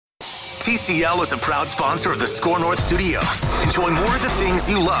TCL is a proud sponsor of the Score North Studios. Enjoy more of the things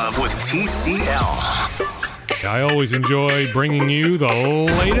you love with TCL. I always enjoy bringing you the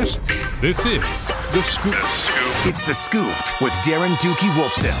latest. This is The Scoop. It's The Scoop with Darren Dookie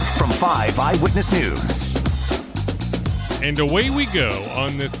Wolfson from 5 Eyewitness News. And away we go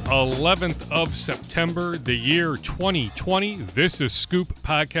on this 11th of September, the year 2020. This is Scoop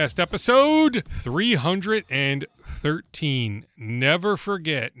Podcast episode 313. Never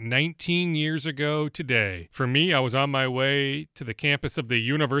forget, 19 years ago today. For me, I was on my way to the campus of the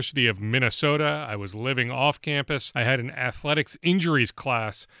University of Minnesota. I was living off campus. I had an athletics injuries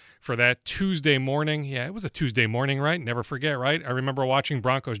class for that Tuesday morning. Yeah, it was a Tuesday morning, right? Never forget, right? I remember watching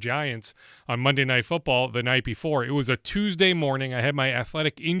Broncos-Giants on Monday Night Football the night before. It was a Tuesday morning. I had my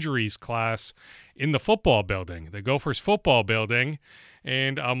athletic injuries class in the football building, the Gophers football building,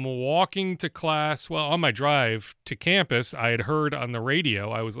 and I'm walking to class. Well, on my drive to campus, I had heard on the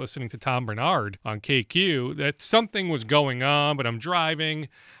radio, I was listening to Tom Bernard on KQ, that something was going on, but I'm driving.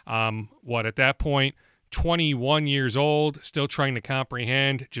 At that point, 21 years old, still trying to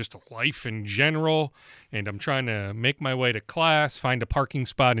comprehend just life in general, and I'm trying to make my way to class, find a parking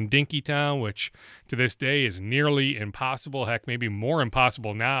spot in Dinkytown, which to this day is nearly impossible, heck, maybe more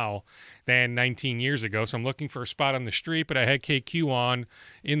impossible now than 19 years ago. So I'm looking for a spot on the street, but I had KQ on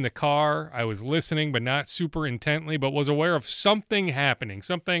in the car. I was listening, but not super intently, but was aware of something happening,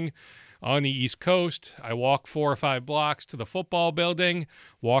 something on the East Coast. I walk 4 or 5 blocks to the football building,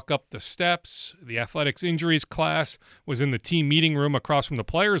 walk up the steps. The athletics injuries class was in the team meeting room across from the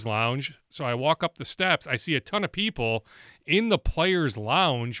players' lounge. So I walk up the steps. I see a ton of people in the players'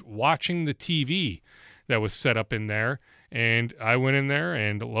 lounge watching the TV that was set up in there. And I went in there,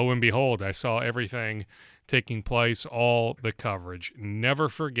 and lo and behold, I saw everything taking place, all the coverage. Never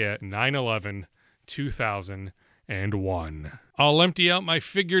forget 9/11, 2001. I'll empty out my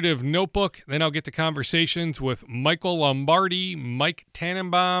figurative notebook, then I'll get to conversations with Michael Lombardi, Mike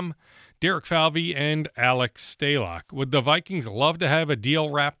Tannenbaum, Derek Falvey, and Alex Stalock. Would the Vikings love to have a deal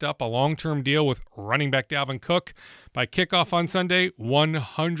wrapped up, a long-term deal with running back Dalvin Cook by kickoff on Sunday?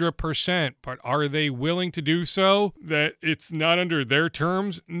 100%. But are they willing to do so? That it's not under their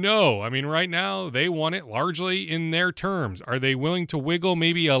terms? No. I mean, right now, they want it largely in their terms. Are they willing to wiggle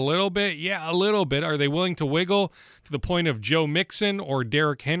maybe a little bit? Yeah, a little bit. Are they willing to wiggle to the point of Joe Mixon or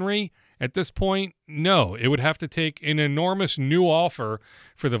Derrick Henry? At this point, no. It would have to take an enormous new offer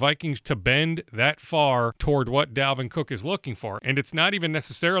for the Vikings to bend that far toward what Dalvin Cook is looking for. And it's not even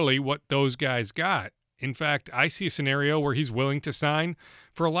necessarily what those guys got. In fact, I see a scenario where he's willing to sign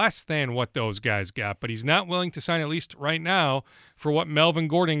for less than what those guys got, but he's not willing to sign, at least right now, for what Melvin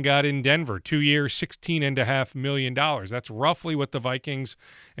Gordon got in Denver, 2 years, $16.5 million. That's roughly what the Vikings'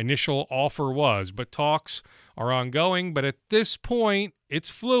 initial offer was, but talks are ongoing. But at this point,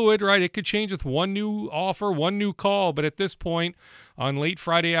 it's fluid, right? It could change with one new offer, one new call, but at this point, on late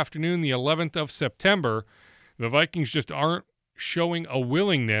Friday afternoon, the 11th of September, the Vikings just aren't showing a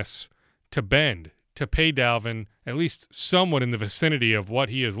willingness to bend, to pay Dalvin at least somewhat in the vicinity of what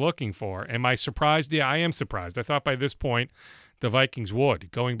he is looking for. Am I surprised? Yeah, I am surprised. I thought by this point the Vikings would.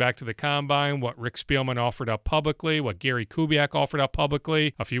 Going back to the Combine, what Rick Spielman offered up publicly, what Gary Kubiak offered up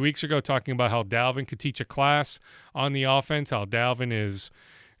publicly a few weeks ago, talking about how Dalvin could teach a class on the offense, how Dalvin is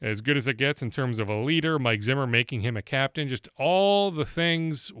as good as it gets in terms of a leader, Mike Zimmer making him a captain, just all the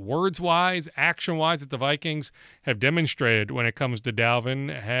things, words-wise, action-wise, that the Vikings have demonstrated when it comes to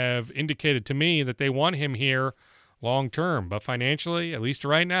Dalvin have indicated to me that they want him here long-term. But financially, at least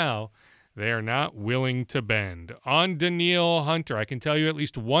right now, they are not willing to bend. On Danielle Hunter, I can tell you at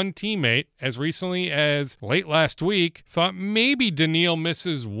least one teammate, as recently as late last week, thought maybe Danielle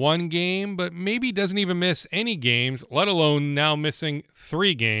misses one game, but maybe doesn't even miss any games, let alone now missing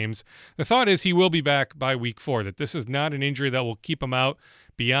 3 games. The thought is he will be back by week 4, that this is not an injury that will keep him out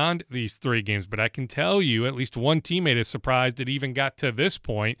beyond these 3 games. But I can tell you at least one teammate is surprised it even got to this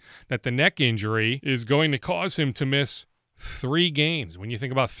point, that the neck injury is going to cause him to miss 3 games. When you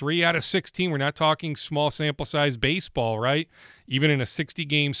think about 3 out of 16, we're not talking small sample size baseball, right? Even in a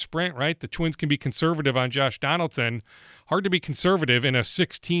 60-game sprint, right? The Twins can be conservative on Josh Donaldson. Hard to be conservative in a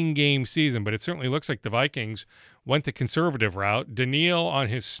 16-game season, but it certainly looks like the Vikings went the conservative route. Danielle on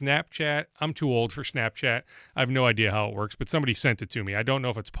his Snapchat, I'm too old for Snapchat. I have no idea how it works, but somebody sent it to me. I don't know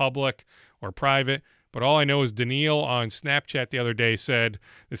if it's public or private, but all I know is Danielle on Snapchat the other day said,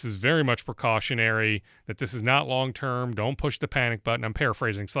 this is very much precautionary, that this is not long-term, don't push the panic button. I'm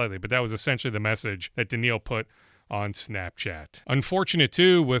paraphrasing slightly, but that was essentially the message that Danielle put on Snapchat. Unfortunate,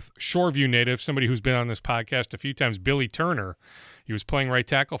 too, with Shoreview native, somebody who's been on this podcast a few times, Billy Turner. He was playing right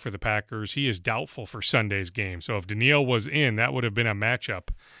tackle for the Packers. He is doubtful for Sunday's game. So if Danielle was in, that would have been a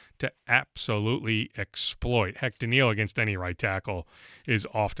matchup to absolutely exploit. Heck, Daniil against any right tackle is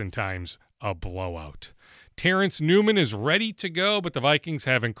oftentimes a blowout. Terrence Newman is ready to go, but the Vikings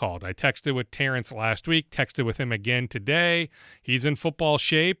haven't called. I texted with Terrence last week, texted with him again today. He's in football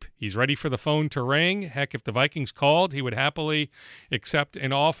shape. He's ready for the phone to ring. Heck, if the Vikings called, he would happily accept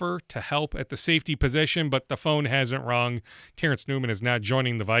an offer to help at the safety position, but the phone hasn't rung. Terrence Newman is not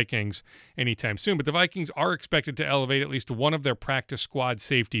joining the Vikings anytime soon, but the Vikings are expected to elevate at least one of their practice squad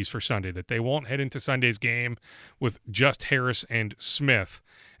safeties for Sunday, that they won't head into Sunday's game with just Harris and Smith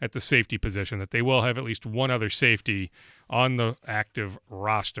at the safety position, that they will have at least one other safety on the active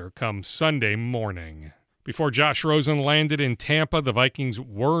roster come Sunday morning. Before Josh Rosen landed in Tampa, the Vikings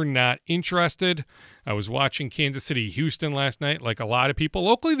were not interested. I was watching Kansas City-Houston last night like a lot of people.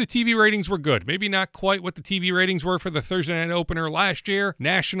 Locally, the TV ratings were good. Maybe not quite what the TV ratings were for the Thursday night opener last year.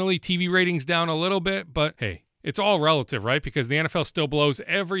 Nationally, TV ratings down a little bit, but hey, it's all relative, right? Because the NFL still blows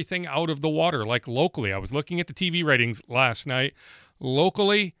everything out of the water. Like locally, I was looking at the TV ratings last night.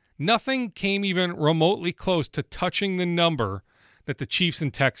 Locally, nothing came even remotely close to touching the number that the Chiefs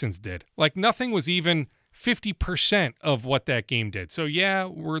and Texans did. Like nothing was even 50% of what that game did. So yeah,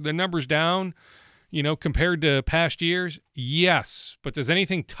 were the numbers down, compared to past years? Yes. But does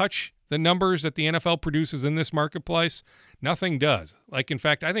anything touch the numbers that the NFL produces in this marketplace? Nothing does. Like, in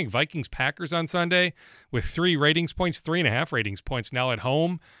fact, I think Vikings-Packers on Sunday with 3 ratings points, 3.5 ratings points now at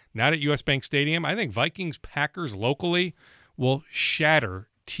home, not at US Bank Stadium. I think Vikings-Packers locally will shatter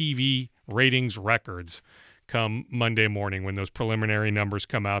TV ratings records come Monday morning when those preliminary numbers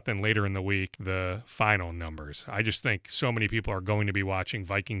come out, then later in the week, the final numbers. I just think so many people are going to be watching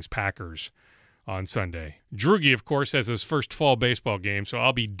Vikings-Packers on Sunday. Drugi, of course, has his first fall baseball game, so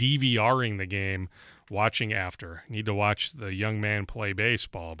I'll be DVRing the game, watching after. Need to watch the young man play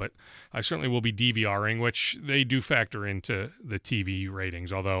baseball, but I certainly will be DVRing, which they do factor into the TV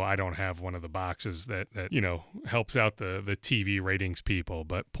ratings, although I don't have one of the boxes that helps out the TV ratings people.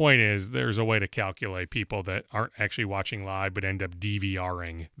 But point is, there's a way to calculate people that aren't actually watching live but end up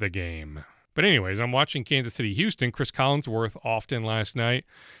DVRing the game. But anyways, I'm watching Kansas City-Houston. Chris Collinsworth often last night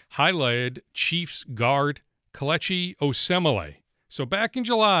highlighted Chiefs guard Kelechi Osemele. So back in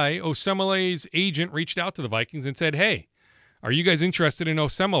July, Osemele's agent reached out to the Vikings and said, hey, are you guys interested in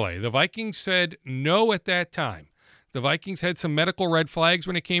Osemele? The Vikings said no at that time. The Vikings had some medical red flags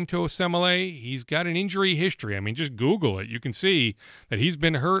when it came to Osemele. He's got an injury history. I mean, just Google it. You can see that he's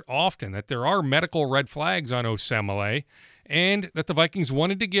been hurt often, that there are medical red flags on Osemele, and that the Vikings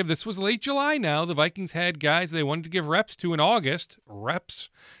wanted to give, this was late July now, the Vikings had guys they wanted to give reps to in August. Reps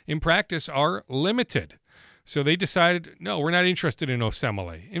in practice are limited. So they decided, no, we're not interested in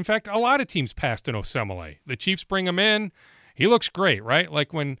Osemele. In fact, a lot of teams passed on Osemele. The Chiefs bring him in. He looks great, right?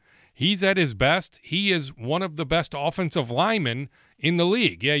 Like when he's at his best, he is one of the best offensive linemen in the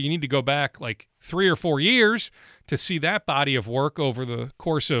league. Yeah, you need to go back like 3 or 4 years to see that body of work over the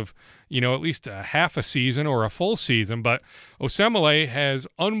course of, at least a half a season or a full season. But Osemele has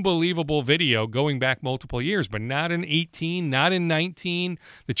unbelievable video going back multiple years, but not in 18, not in 19.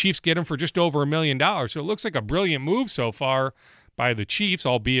 The Chiefs get him for just over $1 million. So it looks like a brilliant move so far by the Chiefs,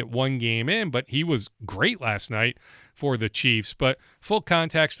 albeit one game in, but he was great last night for the Chiefs. But full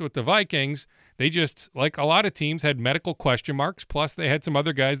context with the Vikings, they just, like a lot of teams, had medical question marks, plus they had some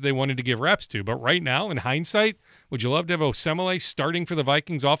other guys they wanted to give reps to. But right now, in hindsight, would you love to have Osemele starting for the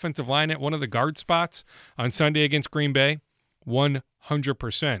Vikings offensive line at one of the guard spots on Sunday against Green Bay?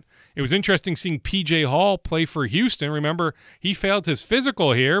 100%. It was interesting seeing P.J. Hall play for Houston. Remember, he failed his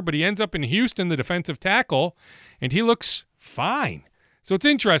physical here, but he ends up in Houston, the defensive tackle, and he looks fine. So it's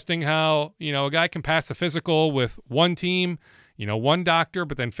interesting how, a guy can pass a physical with one team, one doctor,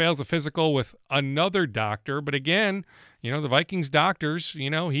 but then fails a physical with another doctor. But again, the Vikings doctors,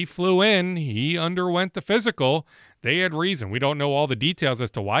 he flew in, he underwent the physical. They had reason. We don't know all the details as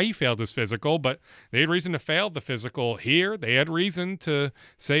to why he failed his physical, but they had reason to fail the physical here. They had reason to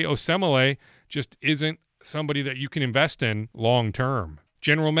say Osemele just isn't somebody that you can invest in long term.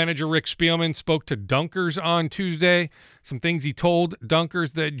 General Manager Rick Spielman spoke to Dunkers on Tuesday. Some things he told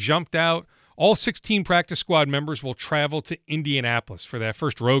Dunkers that jumped out. All 16 practice squad members will travel to Indianapolis for that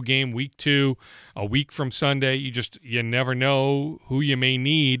first road game, week 2, a week from Sunday. You never know who you may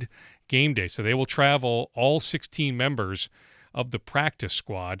need game day. So they will travel, all 16 members of the practice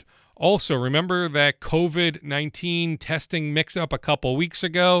squad. Also, remember that COVID-19 testing mix-up a couple weeks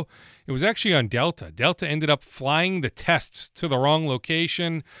ago? It was actually on Delta. Delta ended up flying the tests to the wrong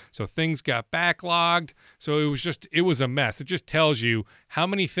location, so things got backlogged. So it was a mess. It just tells you how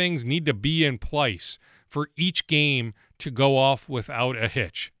many things need to be in place for each game to go off without a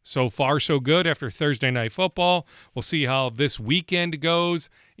hitch. So far, so good after Thursday Night Football. We'll see how this weekend goes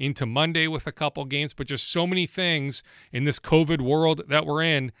into Monday with a couple games, but just so many things in this COVID world that we're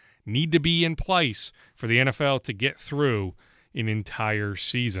in need to be in place for the NFL to get through an entire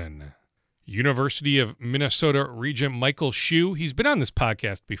season. University of Minnesota Regent Michael Shue, he's been on this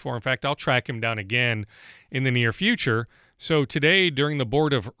podcast before. In fact, I'll track him down again in the near future. So today, during the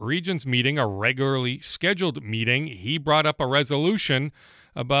Board of Regents meeting, a regularly scheduled meeting, he brought up a resolution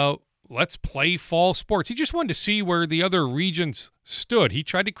about let's play fall sports. He just wanted to see where the other regents stood. He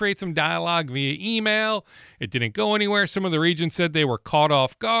tried to create some dialogue via email. It didn't go anywhere. Some of the regents said they were caught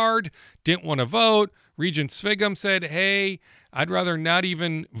off guard, didn't want to vote. Regent Svigum said, hey, I'd rather not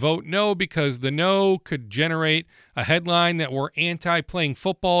even vote no because the no could generate a headline that we're anti-playing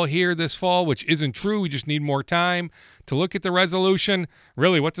football here this fall, which isn't true. We just need more time to look at the resolution.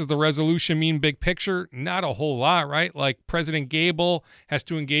 Really, what does the resolution mean big picture? Not a whole lot, right? Like President Gable has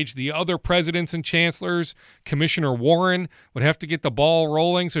to engage the other presidents and chancellors. Commissioner Warren would have to get the ball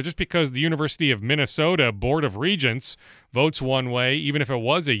rolling. So just because the University of Minnesota Board of Regents votes one way, even if it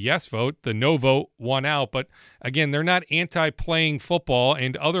was a yes vote, the no vote won out. But again, they're not anti-playing football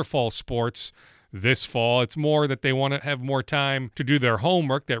and other fall sports this fall. It's more that they want to have more time to do their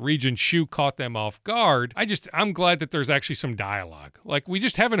homework, that Regent Shue caught them off guard. I'm glad that there's actually some dialogue. Like, we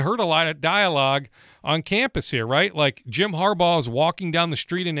just haven't heard a lot of dialogue on campus here, right? Like, Jim Harbaugh is walking down the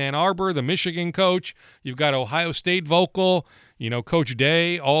street in Ann Arbor, the Michigan coach. You've got Ohio State vocal, Coach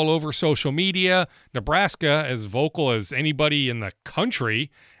Day all over social media. Nebraska as vocal as anybody in the country.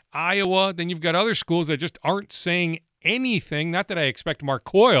 Iowa, then you've got other schools that just aren't saying anything. Not that I expect Mark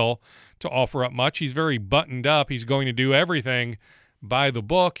Coyle to offer up much. He's very buttoned up. He's going to do everything by the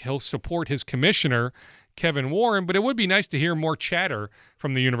book. He'll support his commissioner, Kevin Warren, but it would be nice to hear more chatter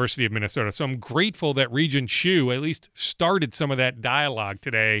from the University of Minnesota. So I'm grateful that Regent Shue at least started some of that dialogue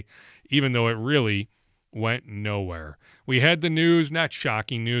today, even though it really went nowhere. We had the news, not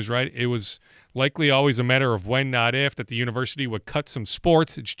shocking news, right? It was likely always a matter of when, not if, that the university would cut some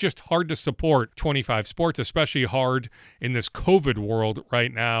sports. It's just hard to support 25 sports, especially hard in this COVID world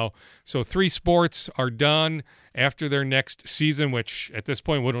right now. So 3 sports are done after their next season, which at this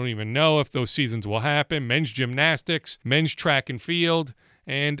point we don't even know if those seasons will happen. Men's gymnastics, men's track and field,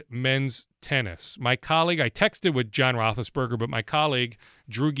 and men's tennis. My colleague, I texted with John Roethlisberger, but my colleague,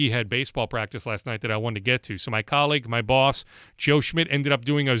 Drugi, had baseball practice last night that I wanted to get to. So my colleague, my boss, Joe Schmidt, ended up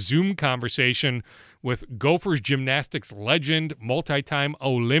doing a Zoom conversation with Gophers gymnastics legend, multi-time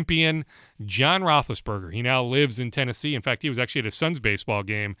Olympian, John Roethlisberger. He now lives in Tennessee. In fact, he was actually at his son's baseball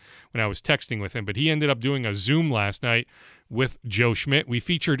game when I was texting with him, but he ended up doing a Zoom last night with Joe Schmidt. We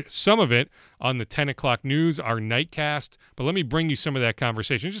featured some of it on the 10 o'clock news, our nightcast, but let me bring you some of that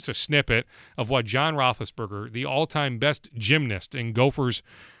conversation, just a snippet of what John Roethlisberger, the all-time best gymnast in Gophers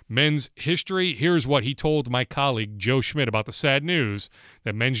men's history. Here's what he told my colleague Joe Schmidt about the sad news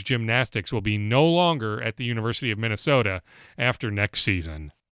that men's gymnastics will be no longer at the University of Minnesota after next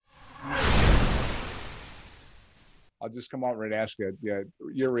season. I'll just come over and ask you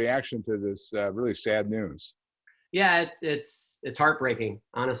your reaction to this really sad news. Yeah, it's heartbreaking,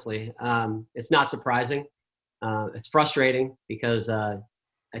 honestly. It's not surprising. It's frustrating because I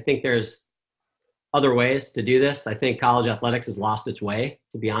think there's other ways to do this. I think college athletics has lost its way,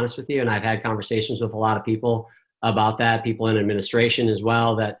 to be honest with you. And I've had conversations with a lot of people about that, people in administration as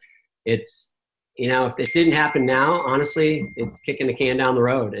well, that it's, if it didn't happen now, honestly, it's kicking the can down the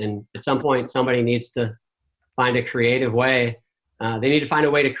road. And at some point, somebody needs to find a creative way. They need to find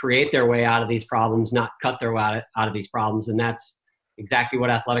a way to create their way out of these problems, not cut their way out of these problems. And that's exactly what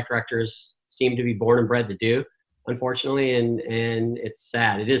athletic directors seem to be born and bred to do, unfortunately. And it's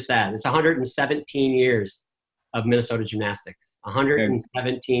sad. It is sad. It's 117 years of Minnesota gymnastics,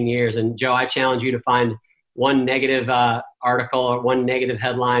 117 years. And Joe, I challenge you to find one negative article or one negative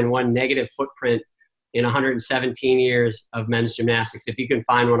headline, one negative footprint in 117 years of men's gymnastics. If you can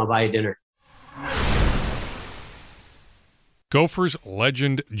find one, I'll buy you dinner. Gophers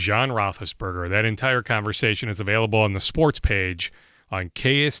legend John Roethlisberger. That entire conversation is available on the sports page on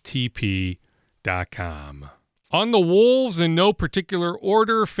KSTP.com. On the Wolves, in no particular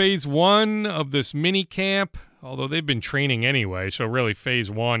order, phase 1 of this mini camp, although they've been training anyway, so really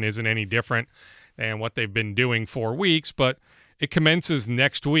phase 1 isn't any different than what they've been doing for weeks, but it commences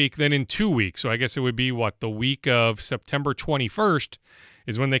next week, then in 2 weeks. So I guess it would be, the week of September 21st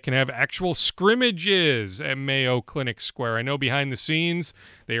is when they can have actual scrimmages at Mayo Clinic Square. I know behind the scenes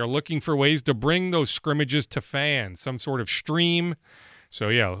they are looking for ways to bring those scrimmages to fans, some sort of stream. So,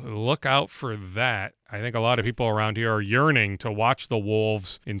 yeah, look out for that. I think a lot of people around here are yearning to watch the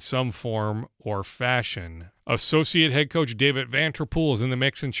Wolves in some form or fashion. Associate head coach David Vanterpool is in the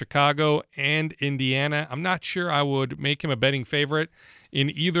mix in Chicago and Indiana. I'm not sure I would make him a betting favorite in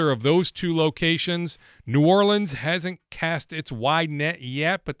either of those two locations. New Orleans hasn't cast its wide net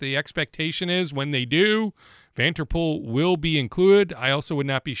yet, but the expectation is when they do, Vanterpool will be included. I also would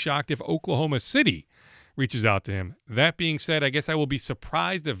not be shocked if Oklahoma City reaches out to him. That being said, I guess I will be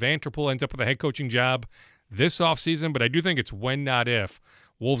surprised if Vanterpool ends up with a head coaching job this offseason, but I do think it's when, not if,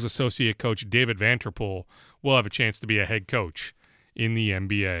 Wolves associate coach David Vanterpool will have a chance to be a head coach in the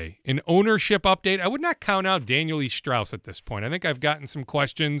NBA. An ownership update, I would not count out Daniel E. Strauss at this point. I think I've gotten some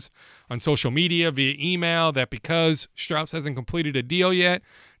questions on social media via email that because Strauss hasn't completed a deal yet,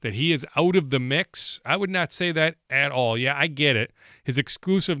 that he is out of the mix. I would not say that at all. Yeah, I get it. His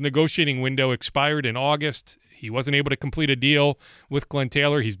exclusive negotiating window expired in August. He wasn't able to complete a deal with Glenn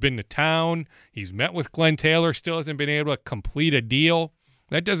Taylor. He's been to town. He's met with Glenn Taylor. Still hasn't been able to complete a deal.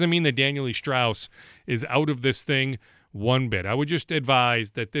 That doesn't mean that Daniel E. Strauss is out of this thing one bit. I would just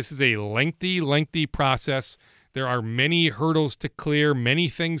advise that this is a lengthy process. There are many hurdles to clear, many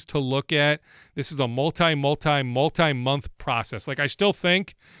things to look at. This is a multi-month process. Like, I still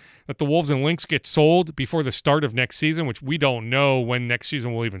think that the Wolves and Lynx get sold before the start of next season, which we don't know when next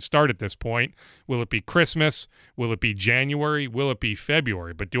season will even start at this point. Will it be Christmas? Will it be January? Will it be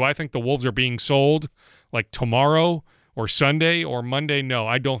February? But do I think the Wolves are being sold like tomorrow or Sunday or Monday? No,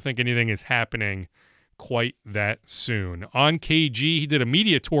 I don't think anything is happening quite that soon. On KG, he did a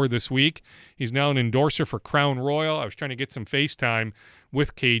media tour this week. He's now an endorser for Crown Royal. I was trying to get some FaceTime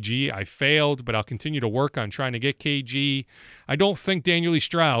with KG. I failed, but I'll continue to work on trying to get KG. I don't think Daniel E.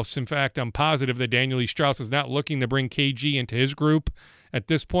 Strauss, in fact, I'm positive that Daniel E. Strauss is not looking to bring KG into his group at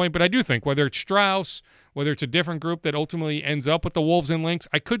this point, but I do think whether it's Strauss, whether it's a different group that ultimately ends up with the Wolves and Lynx,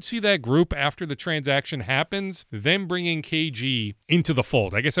 I could see that group after the transaction happens, then bringing KG into the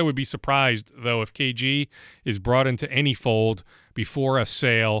fold. I guess I would be surprised, though, if KG is brought into any fold before a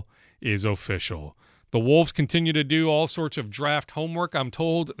sale is official. The Wolves continue to do all sorts of draft homework. I'm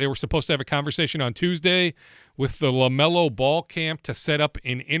told they were supposed to have a conversation on Tuesday with the LaMelo Ball camp to set up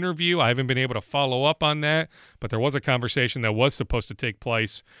an interview. I haven't been able to follow up on that, but there was a conversation that was supposed to take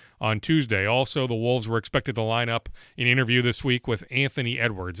place on Tuesday. Also, the Wolves were expected to line up an interview this week with Anthony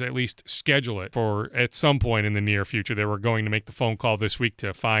Edwards, at least schedule it for at some point in the near future. They were going to make the phone call this week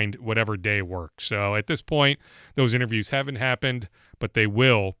to find whatever day works. So at this point, those interviews haven't happened, but they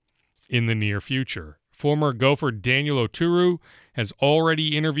will in the near future. Former Gopher Daniel Oturu has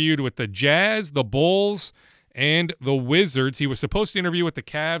already interviewed with the Jazz, the Bulls, and the Wizards. He was supposed to interview with the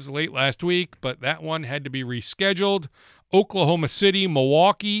Cavs late last week, but that one had to be rescheduled. Oklahoma City,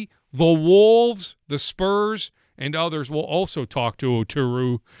 Milwaukee, the Wolves, the Spurs, and others will also talk to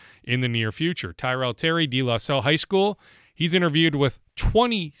Oturu in the near future. Tyrell Terry, De La Salle High School, he's interviewed with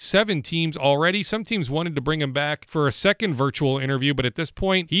 27 teams already. Some teams wanted to bring him back for a second virtual interview, but at this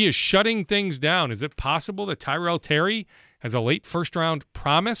point, he is shutting things down. Is it possible that Tyrell Terry has a late first-round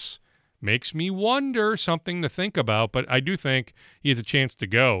promise? Makes me wonder, something to think about, but I do think he has a chance to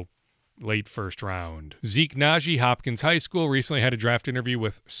go late first round. Zeke Naji, Hopkins High School, recently had a draft interview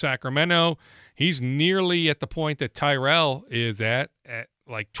with Sacramento. He's nearly at the point that Tyrell is at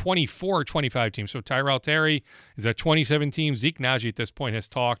like 24 or 25 teams. So Tyrell Terry is at 27 teams. Zeke Naji at this point has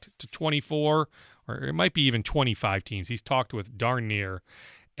talked to 24, or it might be even 25 teams. He's talked with darn near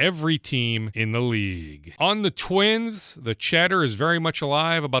every team in the league. On the Twins, the chatter is very much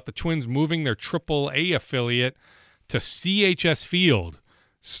alive about the Twins moving their AAA affiliate to CHS Field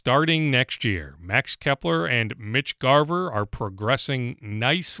starting next year. Max Kepler and Mitch Garver are progressing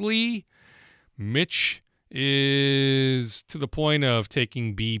nicely. Mitch is to the point of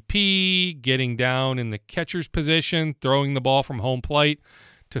taking BP, getting down in the catcher's position, throwing the ball from home plate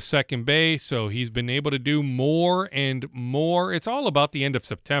to second base. So he's been able to do more and more. It's all about the end of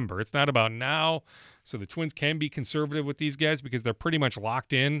September. It's not about now. So the Twins can be conservative with these guys because they're pretty much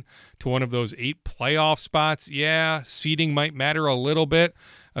locked in to one of those 8 playoff spots. Yeah, seeding might matter a little bit,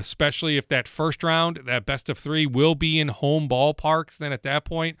 especially if that first round, that best of 3, will be in home ballparks. Then at that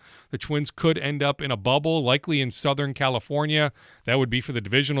point, the Twins could end up in a bubble, likely in Southern California. That would be for the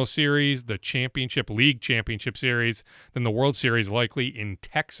divisional series, the league championship series, then the World Series likely in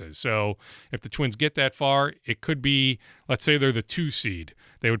Texas. So if the Twins get that far, it could be, let's say they're the 2 seed.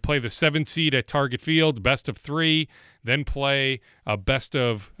 They would play the 7 seed at Target Field, best of 3, then play a best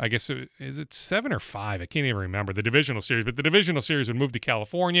of, I guess, is it 7 or 5? I can't even remember the divisional series, but the divisional series would move to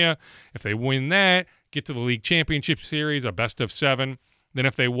California. If they win that, get to the league championship series, a best of 7. Then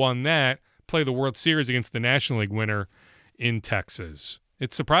if they won that, play the World Series against the National League winner in Texas.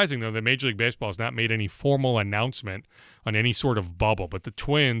 It's surprising, though, that Major League Baseball has not made any formal announcement on any sort of bubble. But the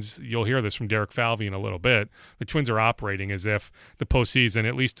Twins, you'll hear this from Derek Falvey in a little bit, the Twins are operating as if the postseason,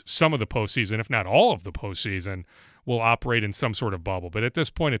 at least some of the postseason, if not all of the postseason, will operate in some sort of bubble. But at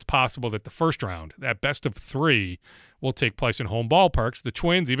this point, it's possible that the first round, that best of three, will take place in home ballparks. The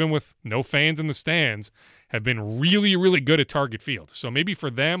Twins, even with no fans in the stands, have been really, really good at Target Field. So maybe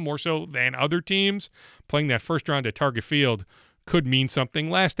for them, more so than other teams, playing that first round at Target Field could mean something.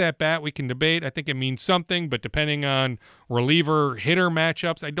 Last at bat, we can debate. I think it means something, but depending on reliever hitter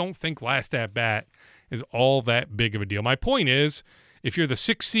matchups, I don't think last at bat is all that big of a deal. My point is, if you're the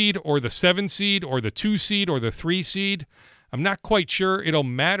 6 seed or the 7 seed or the 2 seed or the 3 seed, I'm not quite sure it'll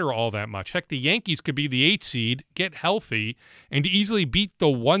matter all that much. Heck, the Yankees could be the 8 seed, get healthy, and easily beat the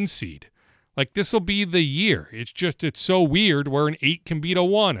 1 seed. Like, this will be the year. It's so weird where an 8 can beat a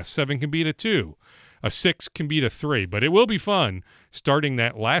 1, a 7 can beat a 2. A 6 can beat a 3, but it will be fun starting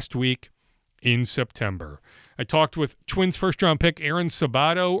that last week in September. I talked with Twins first-round pick Aaron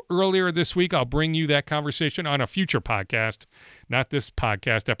Sabato earlier this week. I'll bring you that conversation on a future podcast, not this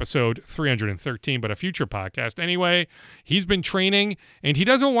podcast, episode 313, but a future podcast. Anyway, he's been training, and he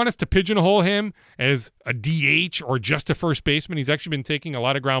doesn't want us to pigeonhole him as a DH or just a first baseman. He's actually been taking a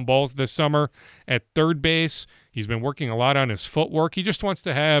lot of ground balls this summer at third base. He's been working a lot on his footwork. He just wants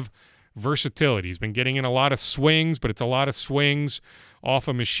to have versatility. He's been getting in a lot of swings, but it's a lot of swings off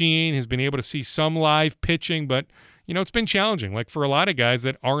a machine. He's been able to see some live pitching, but, it's been challenging. Like for a lot of guys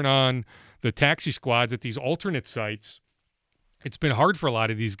that aren't on the taxi squads at these alternate sites, it's been hard for a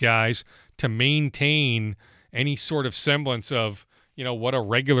lot of these guys to maintain any sort of semblance of, what a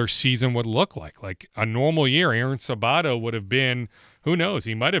regular season would look like. Like a normal year, Aaron Sabato would have been, who knows,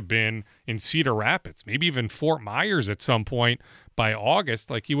 he might have been in Cedar Rapids, maybe even Fort Myers at some point by August.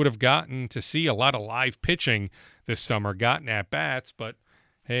 Like he would have gotten to see a lot of live pitching this summer, gotten at bats, but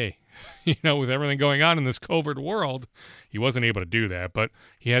hey, with everything going on in this COVID world, he wasn't able to do that. But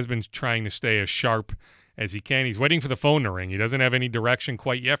he has been trying to stay as sharp as he can. He's waiting for the phone to ring. He doesn't have any direction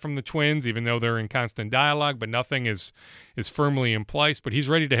quite yet from the Twins, even though they're in constant dialogue, but nothing is firmly in place. But he's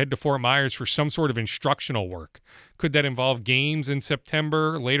ready to head to Fort Myers for some sort of instructional work. Could that involve games in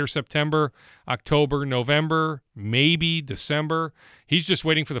September, later September, October, November, maybe December? He's just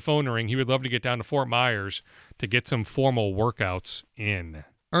waiting for the phone to ring. He would love to get down to Fort Myers to get some formal workouts in.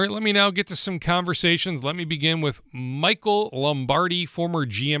 All right, let me now get to some conversations. Let me begin with Michael Lombardi, former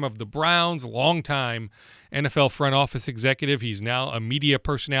GM of the Browns, longtime NFL front office executive. He's now a media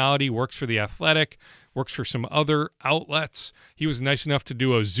personality, works for The Athletic, works for some other outlets. He was nice enough to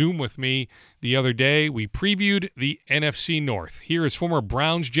do a Zoom with me the other day. We previewed the NFC North. Here is former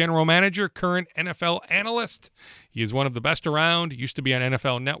Browns general manager, current NFL analyst. He is one of the best around, used to be on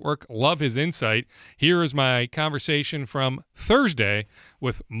NFL Network. Love his insight. Here is my conversation from Thursday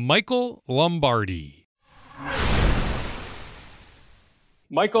with Michael Lombardi.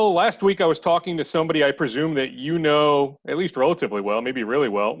 Michael, last week I was talking to somebody I presume that you know at least relatively well, maybe really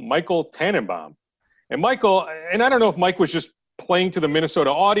well, Michael Tannenbaum. And Michael, and I don't know if Mike was just playing to the Minnesota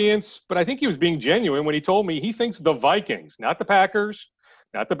audience, but I think he was being genuine when he told me he thinks the Vikings, not the Packers,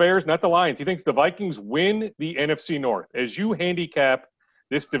 not the Bears, not the Lions, he thinks the Vikings win the NFC North. As you handicap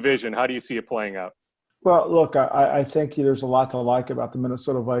this division, how do you see it playing out? Well, look, I think there's a lot to like about the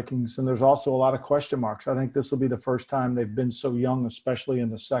Minnesota Vikings, and there's also a lot of question marks. I think this will be the first time they've been so young, especially in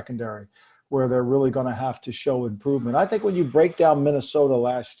the secondary, where they're really going to have to show improvement. I think when you break down Minnesota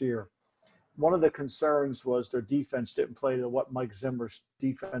last year, one of the concerns was their defense didn't play to what Mike Zimmer's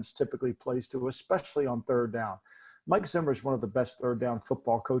defense typically plays to, especially on third down. Mike Zimmer is one of the best third down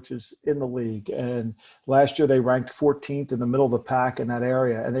football coaches in the league. And last year they ranked 14th in the middle of the pack in that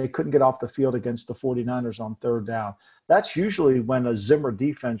area, and they couldn't get off the field against the 49ers on third down. That's usually when a Zimmer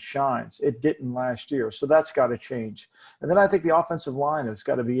defense shines. It didn't last year, so that's got to change. And then I think the offensive line has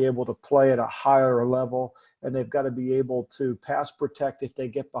got to be able to play at a higher level, and they've got to be able to pass protect if they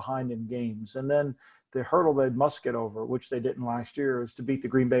get behind in games. And then the hurdle they must get over, which they didn't last year, is to beat the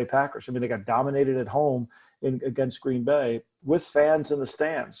Green Bay Packers. I mean, they got dominated at home against Green Bay with fans in the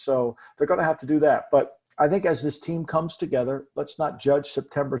stands. So they're going to have to do that. But I think as this team comes together, let's not judge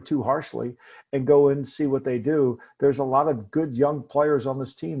September too harshly and go and see what they do. There's a lot of good young players on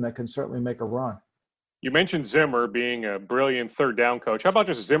this team that can certainly make a run. You mentioned Zimmer being a brilliant third down coach. How about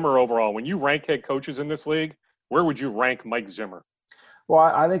just Zimmer overall? When you rank head coaches in this league, where would you rank Mike Zimmer? Well,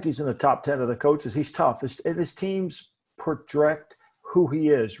 I think he's in the top 10 of the coaches. He's tough. His teams project who he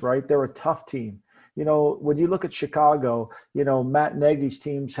is, right? They're a tough team. You know, when you look at Chicago, you know, Matt Nagy's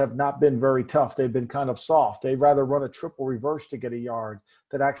teams have not been very tough. They've been kind of soft. They'd rather run a triple reverse to get a yard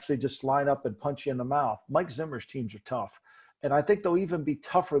than actually just line up and punch you in the mouth. Mike Zimmer's teams are tough. And I think they'll even be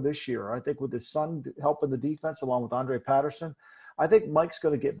tougher this year. I think with his son helping the defense along with Andre Patterson, I think Mike's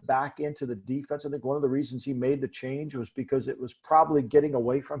going to get back into the defense. I think one of the reasons he made the change was because it was probably getting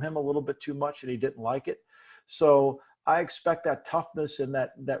away from him a little bit too much and he didn't like it. So I expect that toughness and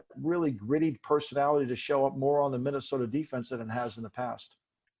that really gritty personality to show up more on the Minnesota defense than it has in the past.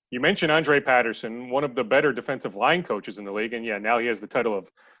 You mentioned Andre Patterson, one of the better defensive line coaches in the league. And yeah, now he has the title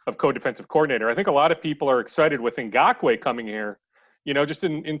of co-defensive coordinator. I think a lot of people are excited with Ngakoue coming here, just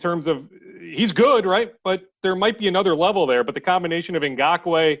in terms of he's good, right? But there might be another level there. But the combination of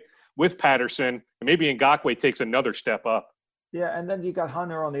Ngakoue with Patterson, and maybe Ngakoue takes another step up. Yeah, and then you got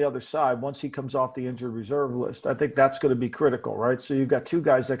Hunter on the other side. Once he comes off the injured reserve list, I think that's going to be critical, right? So you've got two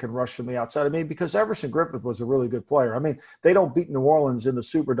guys that can rush from the outside. I mean, because Everson Griffith was a really good player. I mean, they don't beat New Orleans in the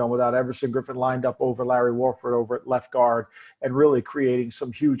Superdome without Everson Griffith lined up over Larry Warford over at left guard and really creating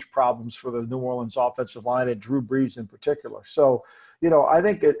some huge problems for the New Orleans offensive line and Drew Brees in particular. So, I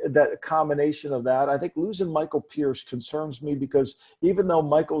think that combination of that, I think losing Michael Pierce concerns me because even though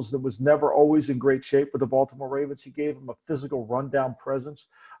Michaels was never always in great shape with the Baltimore Ravens, he gave him a physical rundown presence.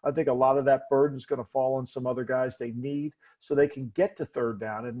 I think a lot of that burden is going to fall on some other guys they need so they can get to third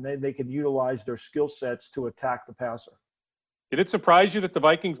down and then they can utilize their skill sets to attack the passer. Did it surprise you that the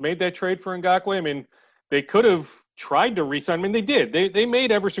Vikings made that trade for Ngakoue? I mean, they could have tried to re-sign. I mean, they did. They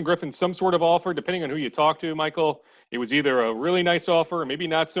made Everson Griffin some sort of offer, depending on who you talk to, Michael. It was either a really nice offer or maybe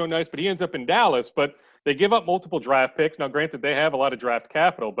not so nice, but he ends up in Dallas. But they give up multiple draft picks. Now, granted, they have a lot of draft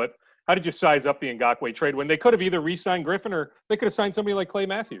capital, but how did you size up the Ngakoue trade when they could have either re-signed Griffin or they could have signed somebody like Clay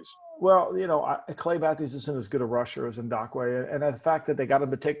Matthews? Well, Clay Matthews isn't as good a rusher as Ngakoue, and the fact that they got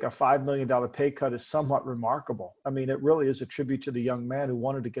him to take a $5 million pay cut is somewhat remarkable. I mean, it really is a tribute to the young man who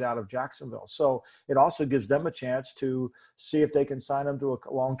wanted to get out of Jacksonville. So it also gives them a chance to see if they can sign him to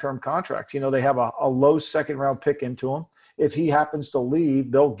a long-term contract. They have a low second-round pick into him. If he happens to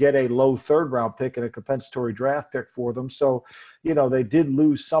leave, they'll get a low third-round pick and a compensatory draft pick for them. So, they did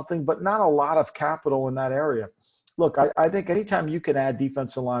lose something, but not a lot of capital in that area. Look, I think anytime you can add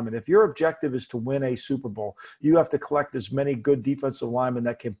defensive linemen, if your objective is to win a Super Bowl, you have to collect as many good defensive linemen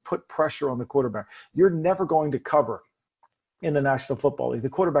that can put pressure on the quarterback. You're never going to cover in the National Football League. The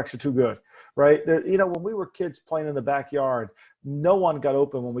quarterbacks are too good, right? When we were kids playing in the backyard, no one got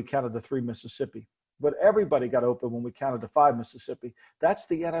open when we counted to 3 Mississippi. But everybody got open when we counted to 5 Mississippi. That's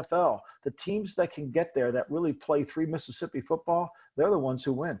the NFL. The teams that can get there that really play 3 Mississippi football, they're the ones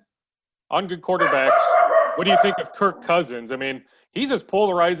who win. On good quarterbacks, what do you think of Kirk Cousins? I mean, he's as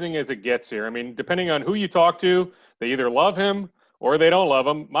polarizing as it gets here. I mean, depending on who you talk to, they either love him or they don't love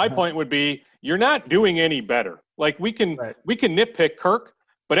him. My point would be you're not doing any better. Like we can nitpick Kirk,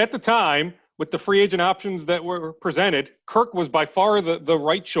 but at the time with the free agent options that were presented, Kirk was by far the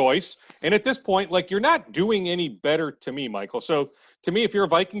right choice. And at this point, like you're not doing any better to me, Michael. So to me, if you're a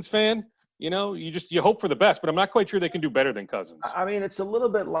Vikings fan, you hope for the best, but I'm not quite sure they can do better than Cousins. I mean, it's a little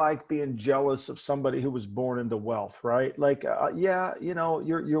bit like being jealous of somebody who was born into wealth, right? Like,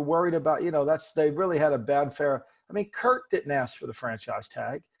 you're worried about, they really had a bad fare. I mean, Kirk didn't ask for the franchise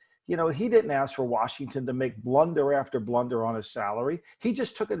tag. He didn't ask for Washington to make blunder after blunder on his salary. He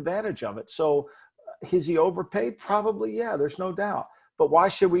just took advantage of it. So is he overpaid? Probably, yeah, there's no doubt. But why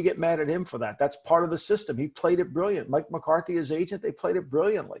should we get mad at him for that? That's part of the system. He played it brilliant. Mike McCarthy, his agent, they played it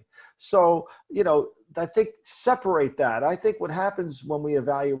brilliantly. So, I think separate that. I think what happens when we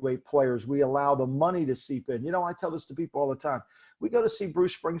evaluate players, we allow the money to seep in. I tell this to people all the time. We go to see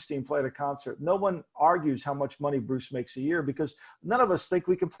Bruce Springsteen play at a concert. No one argues how much money Bruce makes a year because none of us think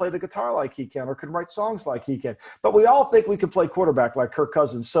we can play the guitar like he can or can write songs like he can. But we all think we can play quarterback like Kirk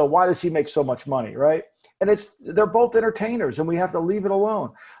Cousins. So why does he make so much money, right? And they're both entertainers, and we have to leave it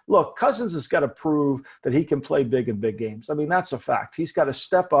alone. Look, Cousins has got to prove that he can play big in big games. I mean, that's a fact. He's got to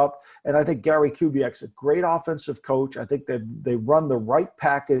step up, and I think Gary Kubiak's a great offensive coach. I think they run the right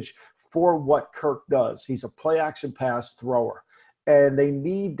package for what Kirk does. He's a play-action pass thrower. And they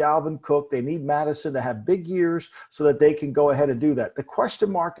need Dalvin Cook. They need Madison to have big years so that they can go ahead and do that. The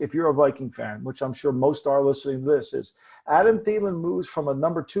question mark, if you're a Viking fan, which I'm sure most are listening to this, is Adam Thielen moves from a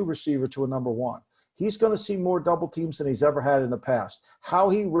number 2 receiver to a number 1. He's going to see more double teams than he's ever had in the past. How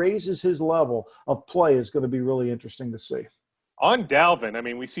he raises his level of play is going to be really interesting to see. On Dalvin, I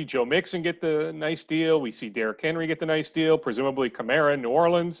mean, we see Joe Mixon get the nice deal. We see Derrick Henry get the nice deal. Presumably Kamara in New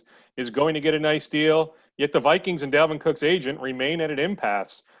Orleans is going to get a nice deal. Yet the Vikings and Dalvin Cook's agent remain at an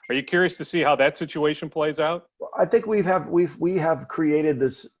impasse. Are you curious to see how that situation plays out? I think we have created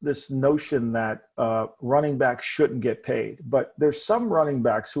this notion that running backs shouldn't get paid. But there's some running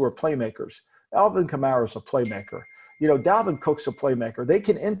backs who are playmakers. Alvin Kamara is a playmaker. Dalvin Cook's a playmaker. They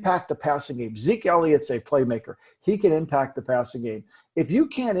can impact the passing game. Zeke Elliott's a playmaker. He can impact the passing game. If you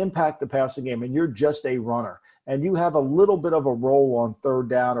can't impact the passing game and you're just a runner and you have a little bit of a role on third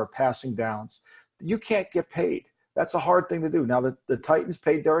down or passing downs, you can't get paid. That's a hard thing to do. Now, the Titans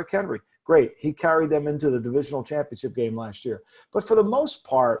paid Derrick Henry. Great. He carried them into the divisional championship game last year. But for the most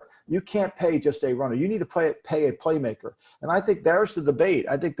part, you can't pay just a runner. You need to pay a playmaker. And I think there's the debate.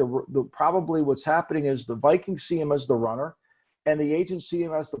 I think probably what's happening is the Vikings see him as the runner and the agents see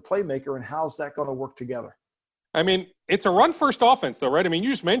him as the playmaker, and how's that going to work together? I mean, it's a run-first offense, though, right? I mean,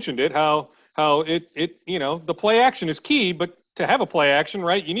 you just mentioned it, how the play action is key, but to have a play action,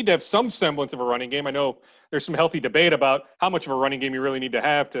 right, you need to have some semblance of a running game. I know there's some healthy debate about how much of a running game you really need to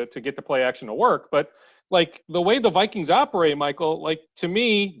have to get the play action to work. But, like, the way the Vikings operate, Michael, like, to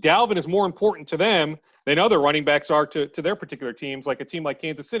me, Dalvin is more important to them than other running backs are to their particular teams, like a team like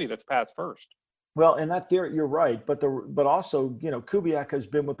Kansas City that's pass first. Well, in that theory, you're right. But also, Kubiak has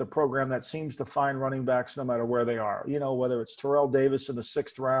been with the program that seems to find running backs no matter where they are. Whether it's Terrell Davis in the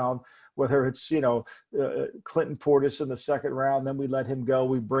 6th round, whether it's, Clinton Portis in the 2nd round, then we let him go.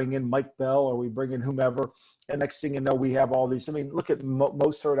 We bring in Mike Bell or we bring in whomever. And next thing you know, we have all these. I mean, look at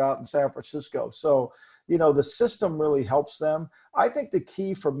Mostert out in San Francisco. So, the system really helps them. I think the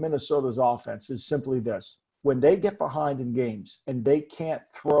key for Minnesota's offense is simply this. When they get behind in games and they can't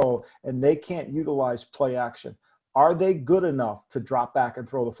throw and they can't utilize play action, are they good enough to drop back and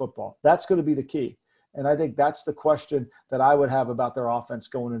throw the football? That's going to be the key. And I think that's the question that I would have about their offense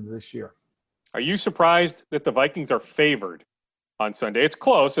going into this year. Are you surprised that the Vikings are favored on Sunday? It's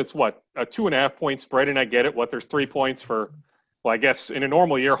close. It's what, a 2.5-point spread, and I get it. There's 3 points for, well, I guess in a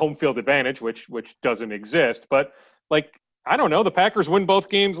normal year, home field advantage, which doesn't exist. But, like, I don't know. The Packers win both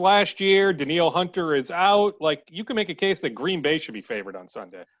games last year. Danielle Hunter is out. Like, you can make a case that Green Bay should be favored on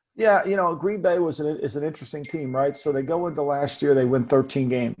Sunday. Yeah, Green Bay is an interesting team, right? So they go into last year, they win 13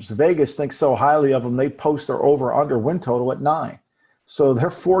 games. Vegas thinks so highly of them, they post their over-under win total at 9. So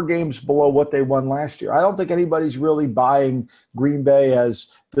they're 4 games below what they won last year. I don't think anybody's really buying Green Bay as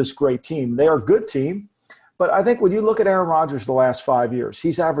this great team. They are a good team. But I think when you look at Aaron Rodgers the last 5 years,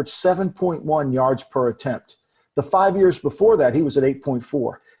 he's averaged 7.1 yards per attempt. The 5 years before that, he was at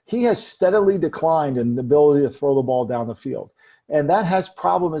 8.4. He has steadily declined in the ability to throw the ball down the field. And that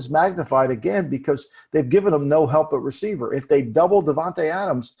problem is magnified again because they've given him no help at receiver. If they double Devontae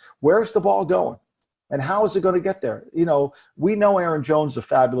Adams, where's the ball going? And how is it going to get there? We know Aaron Jones is a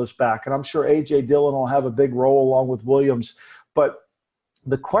fabulous back, and I'm sure A.J. Dillon will have a big role along with Williams. But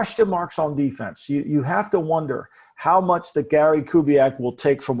the question marks on defense, you have to wonder how much that Gary Kubiak will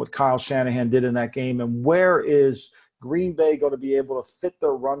take from what Kyle Shanahan did in that game, and where is Green Bay going to be able to fit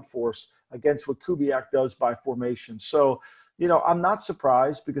their run force against what Kubiak does by formation. So, I'm not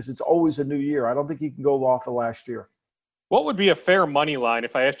surprised because it's always a new year. I don't think he can go off of last year. What would be a fair money line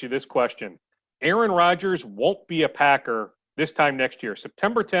if I asked you this question? Aaron Rodgers won't be a Packer this time next year.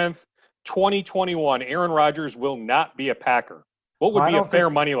 September 10th, 2021, Aaron Rodgers will not be a Packer. What would be a fair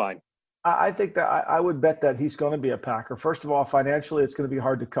money line? I think that I would bet that he's going to be a Packer. First of all, financially, it's going to be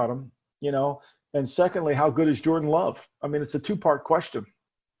hard to cut him, And secondly, how good is Jordan Love? I mean, it's a 2-part question.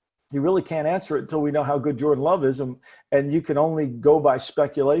 You really can't answer it until we know how good Jordan Love is, and you can only go by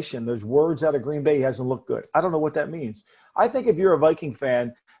speculation. There's words out of Green Bay, he hasn't looked good. I don't know what that means. I think if you're a Viking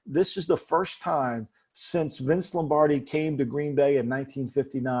fan, this is the first time since Vince Lombardi came to Green Bay in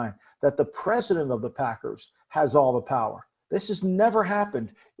 1959 that the president of the Packers has all the power. This has never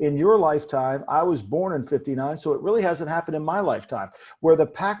happened in your lifetime. I was born in 59, so it really hasn't happened in my lifetime, where the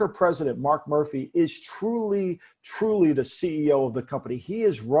Packer president, Mark Murphy, is truly, truly the CEO of the company. He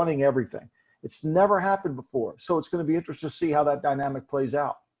is running everything. It's never happened before. So it's going to be interesting to see how that dynamic plays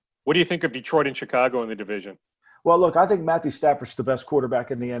out. What do you think of Detroit and Chicago in the division? Well, look, I think Matthew Stafford's the best quarterback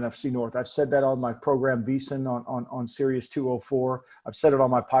in the NFC North. I've said that on my program, VSiN, on Sirius 204. I've said it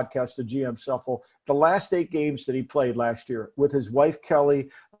on my podcast, The GM Shuffle. The last 8 games that he played last year with his wife, Kelly,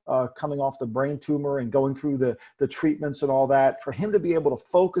 coming off the brain tumor and going through the treatments and all that, for him to be able to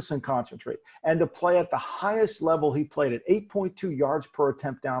focus and concentrate and to play at the highest level he played at 8.2 yards per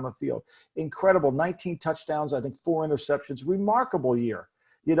attempt down the field. Incredible. 19 touchdowns, I think 4 interceptions. Remarkable year.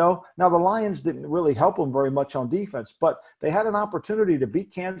 Now the Lions didn't really help them very much on defense, but they had an opportunity to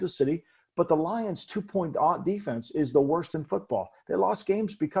beat Kansas City. But the Lions' 2-point defense is the worst in football. They lost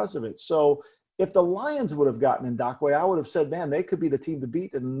games because of it. So if the Lions would have gotten in Dockway, I would have said, man, they could be the team to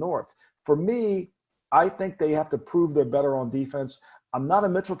beat in the North. For me, I think they have to prove they're better on defense. I'm not a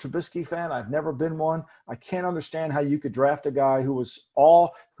Mitchell Trubisky fan. I've never been one. I can't understand how you could draft a guy who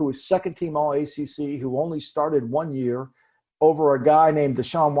was second team All ACC, who only started 1 year, over a guy named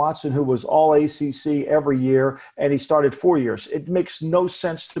Deshaun Watson who was all ACC every year, and he started 4 years. It makes no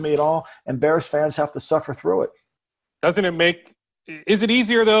sense to me at all, and Bears fans have to suffer through it. Doesn't it make – is it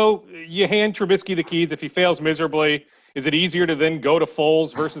easier, though? You hand Trubisky the keys. If he fails miserably, is it easier to then go to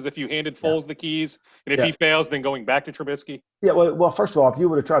Foles versus if you handed Foles the keys? And if he fails, then going back to Trubisky? Yeah, well, first of all, if you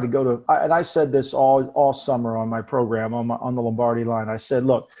would have tried to go to – and I said this all summer on my program, on the Lombardi line. I said,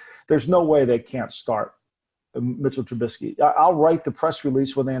 look, there's no way they can't start Mitchell Trubisky. I'll write the press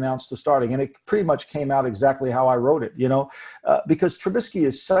release when they announced the starting, and it pretty much came out exactly how I wrote it, because Trubisky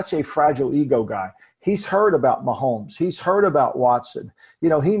is such a fragile ego guy. He's heard about Mahomes. He's heard about Watson.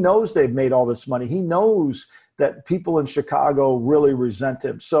 He knows they've made all this money. He knows that people in Chicago really resent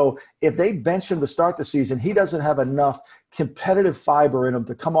him. So if they bench him to start the season, he doesn't have enough competitive fiber in him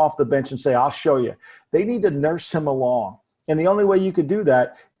to come off the bench and say, I'll show you. They need to nurse him along. And the only way you could do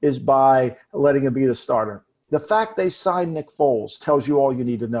that is by letting him be the starter. The fact they signed Nick Foles tells you all you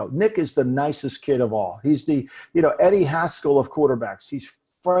need to know. Nick is the nicest kid of all. He's the, Eddie Haskell of quarterbacks. He's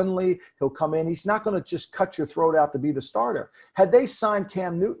friendly. He'll come in. He's not going to just cut your throat out to be the starter. Had they signed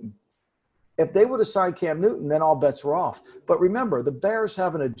Cam Newton, if they would have signed Cam Newton, then all bets were off. But remember, the Bears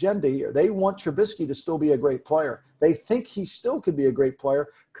have an agenda here. They want Trubisky to still be a great player. They think he still could be a great player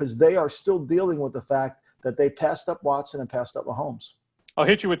because they are still dealing with the fact that they passed up Watson and passed up Mahomes. I'll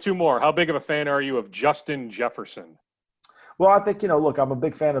hit you with two more. How big of a fan are you of Justin Jefferson? Well, I think, look, I'm a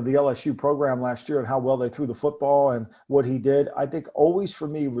big fan of the LSU program last year and how well they threw the football and what he did. I think always for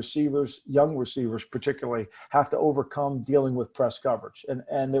me, receivers, young receivers particularly, have to overcome dealing with press coverage.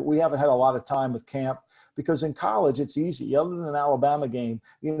 And that we haven't had a lot of time with camp because in college it's easy. Other than an Alabama game,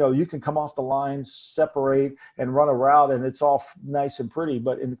 you can come off the line, separate, and run a route, and it's all nice and pretty.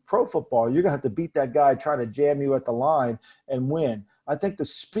 But in pro football, you're going to have to beat that guy trying to jam you at the line and win. I think the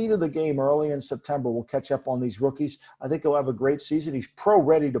speed of the game early in September will catch up on these rookies. I think he'll have a great season. He's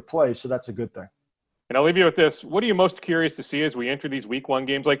ready to play, so that's a good thing. And I'll leave you with this. What are you most curious to see as we enter these week one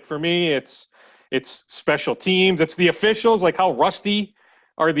games? Like for me, it's special teams. It's the officials, like how rusty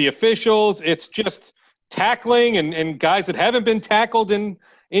are the officials. It's just tackling and guys that haven't been tackled in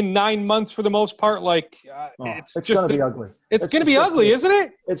 9 months for the most part. Like it's going to be ugly. It's going to be ugly, isn't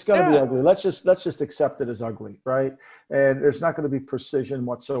it? It's going to be ugly. Let's just accept it as ugly, right? And there's not going to be precision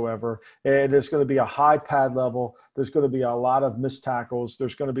whatsoever. And there's going to be a high pad level. There's going to be a lot of missed tackles.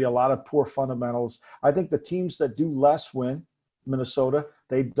 There's going to be a lot of poor fundamentals. I think the teams that do less win. Minnesota,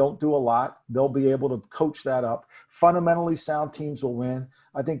 they don't do a lot. They'll be able to coach that up. Fundamentally sound teams will win.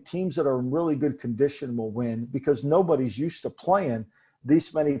 I think teams that are in really good condition will win because nobody's used to playing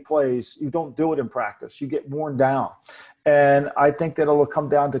these many plays. You don't do it in practice. You get worn down. And I think that it'll come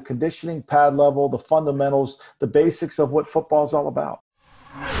down to conditioning, pad level, the fundamentals, the basics of what football is all about.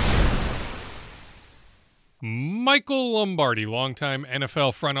 Michael Lombardi, longtime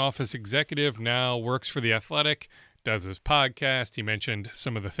NFL front office executive, now works for The Athletic, does his podcast. He mentioned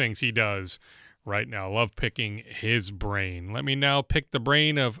some of the things he does right now. Love picking his brain. Let me now pick the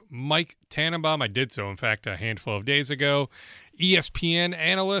brain of Mike Tannenbaum. I did so, in fact, a handful of days ago. ESPN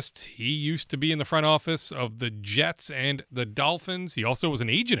analyst. He used to be in the front office of the Jets and the Dolphins. He also was an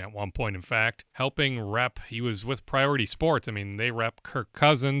agent at one point, in fact, helping rep. He was with Priority Sports. I mean, they rep Kirk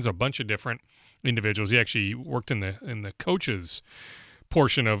Cousins, a bunch of different individuals. He actually worked in the coaches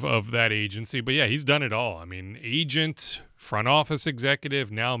portion of that agency. But yeah, he's done it all. I mean, agent, front office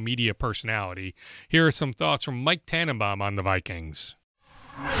executive, now media personality. Here are some thoughts from Mike Tannenbaum on the Vikings.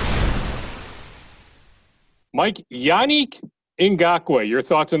 Mike, Yannick Ngakoue, your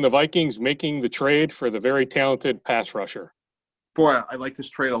thoughts on the Vikings making the trade for the very talented pass rusher? Boy, I like this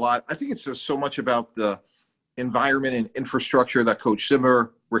trade a lot. I think it's just so much about the environment and infrastructure that Coach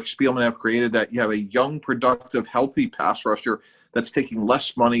Zimmer, Rick Spielman have created, that you have a young, productive, healthy pass rusher that's taking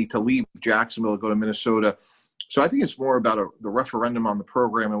less money to leave Jacksonville to go to Minnesota. So I think it's more about the referendum on the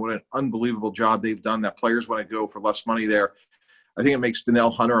program and what an unbelievable job they've done that players want to go for less money there. I think it makes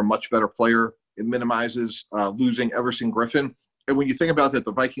Danielle Hunter a much better player. It minimizes losing Everson Griffin. And when you think about that,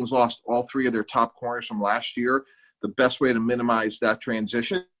 the Vikings lost all three of their top corners from last year. The best way to minimize that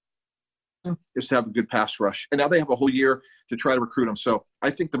transition is to have a good pass rush. And now they have a whole year to try to recruit them. So I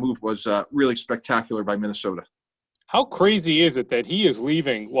think the move was really spectacular by Minnesota. How crazy is it that he is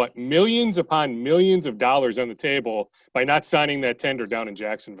leaving, millions upon millions of dollars on the table by not signing that tender down in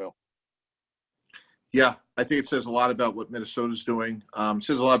Jacksonville? Yeah, I think it says a lot about what Minnesota's doing. It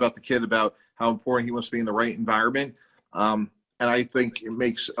says a lot about the kid, about how important he wants to be in the right environment. And I think it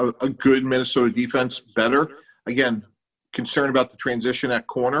makes a good Minnesota defense better. Again, concerned about the transition at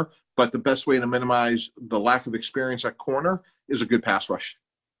corner, but the best way to minimize the lack of experience at corner is a good pass rush.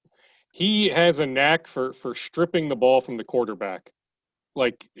 He has a knack for stripping the ball from the quarterback.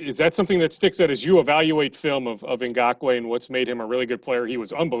 Like, is that something that sticks out as you evaluate film of Ngakoue and what's made him a really good player? He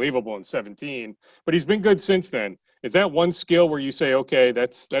was unbelievable in 17, but he's been good since then. Is that one skill where you say, okay,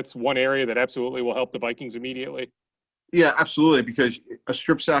 that's one area that absolutely will help the Vikings immediately? Yeah, absolutely, because a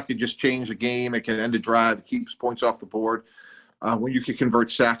strip sack could just change the game. It can end a drive. It keeps points off the board. When you can convert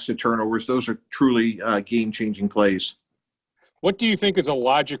sacks to turnovers, those are truly game-changing plays. What do you think is a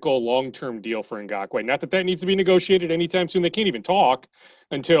logical long-term deal for Ngakoue? Not that needs to be negotiated anytime soon. They can't even talk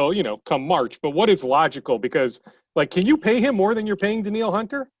until, come March. But what is logical? Because, can you pay him more than you're paying Danielle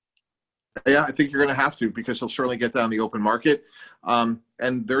Hunter? Yeah, I think you're going to have to, because he'll certainly get down the open market. And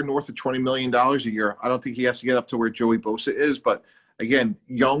they're north of $20 million a year. I don't think he has to get up to where Joey Bosa is. But, again,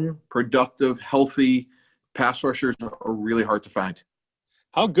 young, productive, healthy pass rushers are really hard to find.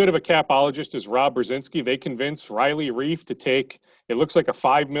 How good of a capologist is Rob Brzezinski? They convinced Riley Reif to take, it looks like a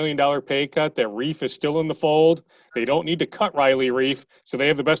 $5 million pay cut, that Reif is still in the fold. They don't need to cut Riley Reif, so they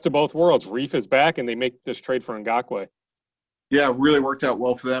have the best of both worlds. Reif is back, and they make this trade for Ngakoue. Yeah, it really worked out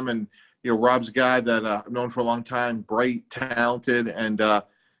well for them. And, Rob's a guy that I've known for a long time, bright, talented. And,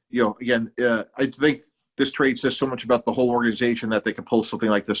 again, I think this trade says so much about the whole organization that they could pull something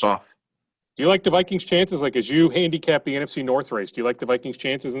like this off. Do you like the Vikings' chances? As you handicap the NFC North race, do you like the Vikings'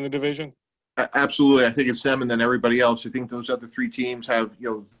 chances in the division? Absolutely. I think it's them and then everybody else. I think those other three teams have,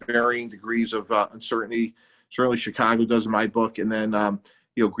 varying degrees of uncertainty. Certainly Chicago does in my book. And then,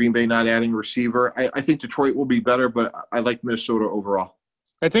 Green Bay not adding a receiver. I think Detroit will be better, but I like Minnesota overall.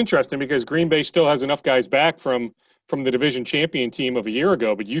 That's interesting because Green Bay still has enough guys back from the division champion team of a year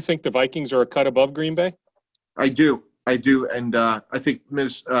ago. But you think the Vikings are a cut above Green Bay? I do. And I think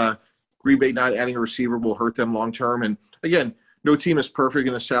Green Bay not adding a receiver will hurt them long term. And again, no team is perfect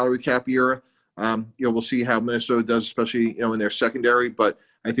in a salary cap era. We'll see how Minnesota does, especially in their secondary. But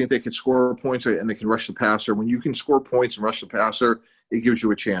I think they can score points and they can rush the passer. When you can score points and rush the passer, it gives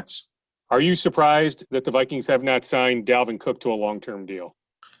you a chance. Are you surprised that the Vikings have not signed Dalvin Cook to a long-term deal?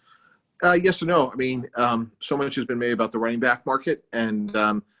 Yes or no. I mean, so much has been made about the running back market, and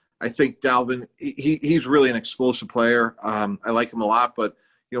I think Dalvin, he's really an explosive player. I like him a lot, but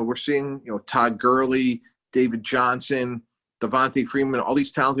we're seeing, Todd Gurley, David Johnson, Devontae Freeman, all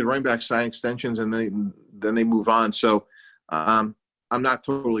these talented running backs sign extensions, and then they move on. So I'm not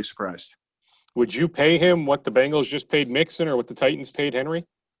totally surprised. Would you pay him what the Bengals just paid Mixon or what the Titans paid Henry?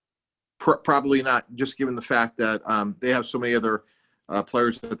 Probably not, just given the fact that they have so many other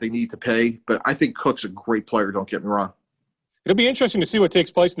players that they need to pay. But I think Cook's a great player, don't get me wrong. It'll be interesting to see what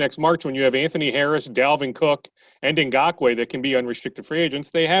takes place next March when you have Anthony Harris, Dalvin Cook, and Ngakoue that can be unrestricted free agents.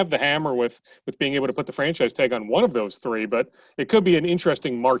 They have the hammer with being able to put the franchise tag on one of those three, but it could be an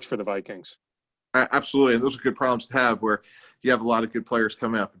interesting March for the Vikings. Absolutely, and those are good problems to have where you have a lot of good players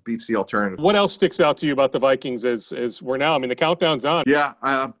coming up. It beats the alternative. What else sticks out to you about the Vikings as we're now? I mean, the countdown's on. Yeah,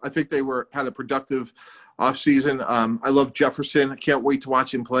 I think they had a productive offseason. I love Jefferson. I can't wait to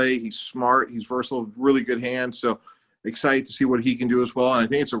watch him play. He's smart. He's versatile, really good hands. So excited to see what he can do as well. And I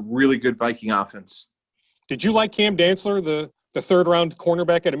think it's a really good Viking offense. Did you like Cam Dantzler, the third-round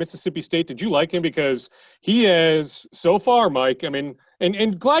cornerback out of Mississippi State? Did you like him? Because he has, so far, Mike, I mean,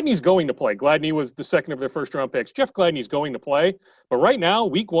 and Gladney's going to play. Gladney was the second of their first-round picks. Jeff Gladney's going to play. But right now,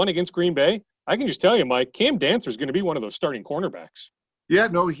 week one against Green Bay, I can just tell you, Mike, Cam Dantzler's going to be one of those starting cornerbacks. Yeah,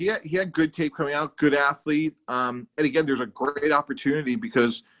 no, he had good tape coming out, good athlete. And again, there's a great opportunity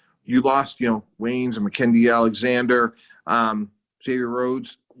because you lost, Waynes and McKenzie Alexander, Xavier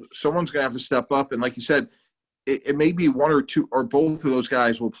Rhodes. Someone's going to have to step up. And like you said, it may be one or two or both of those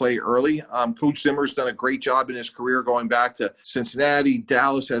guys will play early. Coach Zimmer's done a great job in his career going back to Cincinnati,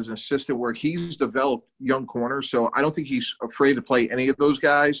 Dallas as an assistant where he's developed young corners. So I don't think he's afraid to play any of those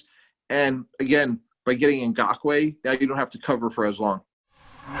guys. And again, by getting Ngakoue, now you don't have to cover for as long.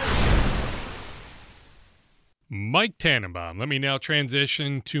 Mike Tannenbaum. Let me now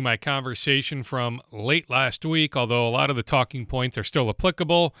transition to my conversation from late last week, although a lot of the talking points are still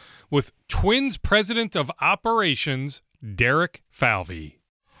applicable, with Twins President of Operations, Derek Falvey.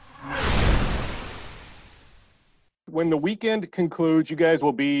 When the weekend concludes, you guys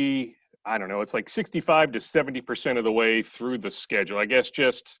will be, I don't know, it's like 65 to 70% of the way through the schedule. I guess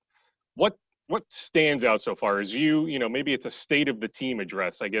just what stands out so far is maybe it's a state of the team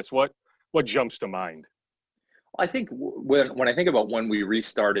address. I guess what jumps to mind? I think when I think about when we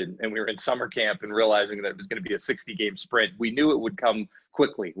restarted and we were in summer camp and realizing that it was going to be a 60-game sprint, we knew it would come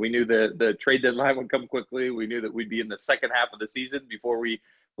quickly. We knew the trade deadline would come quickly. We knew that we'd be in the second half of the season before we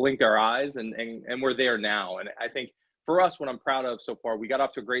blinked our eyes, and we're there now. And I think for us, what I'm proud of so far, we got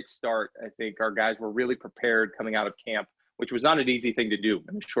off to a great start. I think our guys were really prepared coming out of camp which was not an easy thing to do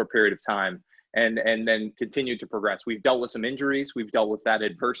in a short period of time, and then continue to progress. We've dealt with some injuries. We've dealt with that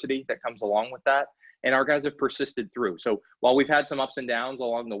adversity that comes along with that. And our guys have persisted through. So while we've had some ups and downs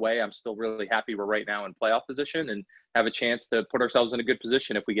along the way, I'm still really happy we're right now in playoff position and have a chance to put ourselves in a good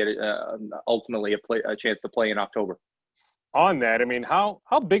position if we get ultimately a chance to play in October. On that, I mean, how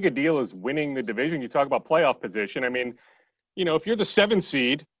big a deal is winning the division? You talk about playoff position. I mean, you know, if you're the 7th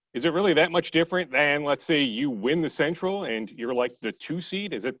seed, is it really that much different than, let's say, you win the Central and you're like the 2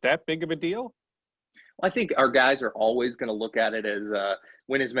 seed? Is it that big of a deal? Well, I think our guys are always going to look at it as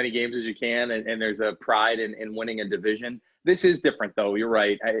win as many games as you can, and there's a pride in winning a division. This is different, though. You're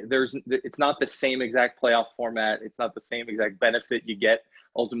right. It's not the same exact playoff format. It's not the same exact benefit you get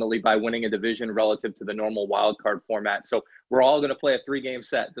ultimately by winning a division relative to the normal wild card format. So we're all going to play a 3-game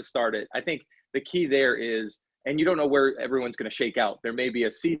set to start it. I think the key there is, and you don't know where everyone's going to shake out. There may be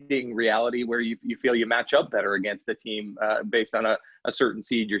a seeding reality where you feel you match up better against the team based on a certain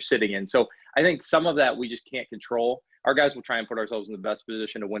seed you're sitting in. So I think some of that we just can't control. Our guys will try and put ourselves in the best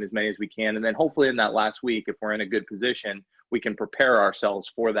position to win as many as we can. And then hopefully in that last week, if we're in a good position, we can prepare ourselves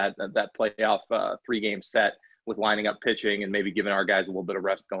for that playoff 3-game set with lining up pitching and maybe giving our guys a little bit of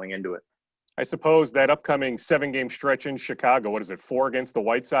rest going into it. I suppose that upcoming 7-game stretch in Chicago, what is it, 4 against the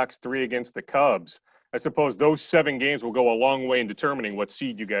White Sox, 3 against the Cubs? I suppose those 7 games will go a long way in determining what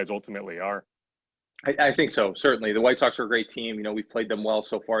seed you guys ultimately are. I think so, certainly. The White Sox are a great team. You know, we've played them well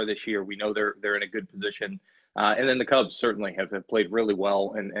so far this year. We know they're in a good position. And then the Cubs certainly have played really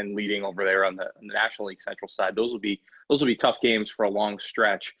well and leading over there on the National League Central side. Those will be tough games for a long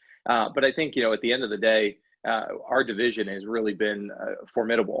stretch. But I think, you know, at the end of the day, our division has really been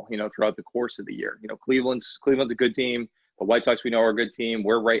formidable, you know, throughout the course of the year. You know, Cleveland's a good team. The White Sox, we know, are a good team.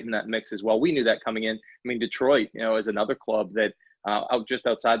 We're right in that mix as well. We knew that coming in. I mean, Detroit, you know, is another club that just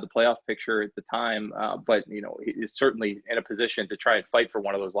outside the playoff picture at the time, but, you know, is certainly in a position to try and fight for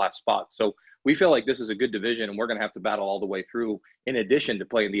one of those last spots. So we feel like this is a good division, and we're going to have to battle all the way through, in addition to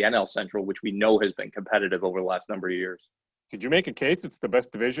playing the NL Central, which we know has been competitive over the last number of years. Could you make a case it's the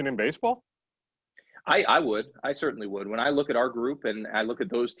best division in baseball? I would. I certainly would. When I look at our group and I look at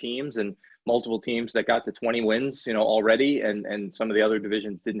those teams and multiple teams that got to 20 wins, you know, already, and some of the other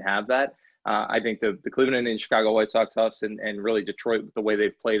divisions didn't have that. I think the Cleveland and Chicago White Sox, us, and really Detroit, the way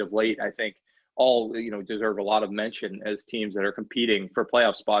they've played of late, I think all, you know, deserve a lot of mention as teams that are competing for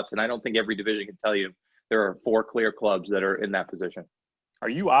playoff spots. And I don't think every division can tell you there are 4 clear clubs that are in that position. Are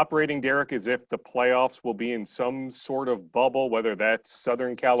you operating, Derek, as if the playoffs will be in some sort of bubble, whether that's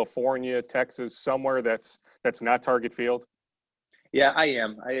Southern California, Texas, somewhere that's not Target Field? Yeah, I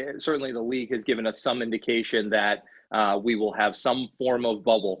am. Certainly the league has given us some indication that we will have some form of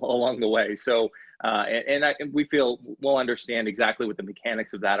bubble along the way. So, and we feel we'll understand exactly what the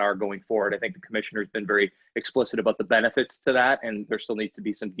mechanics of that are going forward. I think the commissioner's been very explicit about the benefits to that, and there still needs to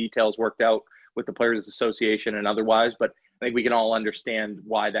be some details worked out with the Players Association and otherwise. But I think we can all understand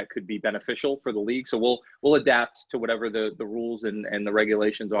why that could be beneficial for the league. So we'll adapt to whatever the rules and the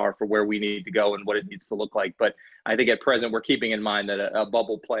regulations are for where we need to go and what it needs to look like. But I think at present, we're keeping in mind that a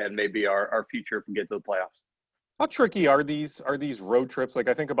bubble plan may be our future if we get to the playoffs. How tricky are these road trips? Like,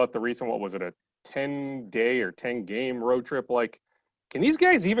 I think about the recent, what was it, a 10-day or 10-game road trip? Like, can these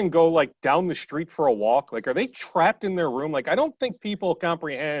guys even go like down the street for a walk? Like, are they trapped in their room? Like, I don't think people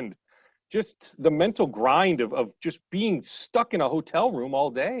comprehend just the mental grind of just being stuck in a hotel room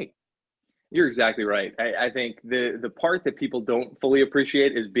all day. You're exactly right. I think the part that people don't fully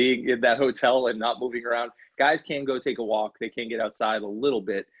appreciate is being in that hotel and not moving around. Guys can go take a walk. They can get outside a little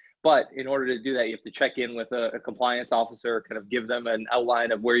bit. But in order to do that, you have to check in with a compliance officer, kind of give them an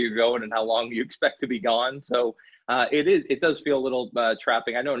outline of where you're going and how long you expect to be gone. So it does feel a little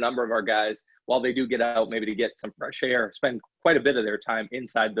trapping. I know a number of our guys, while they do get out maybe to get some fresh air, spend quite a bit of their time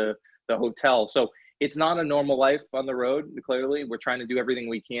inside the hotel. So it's not a normal life on the road. Clearly, we're trying to do everything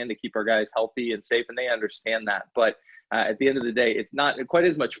we can to keep our guys healthy and safe, and they understand that. But at the end of the day, it's not quite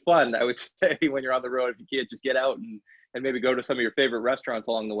as much fun, I would say, when you're on the road if you can't just get out and maybe go to some of your favorite restaurants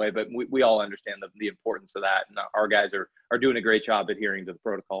along the way. But we all understand the importance of that, and our guys are doing a great job adhering to the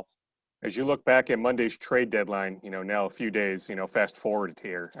protocols. As you look back at Monday's trade deadline, you know, now a few days, you know, fast forward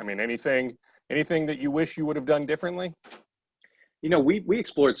here. I mean, anything that you wish you would have done differently? You know, we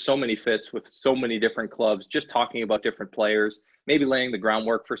explored so many fits with so many different clubs, just talking about different players, maybe laying the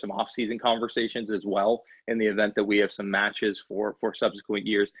groundwork for some off-season conversations as well in the event that we have some matches for subsequent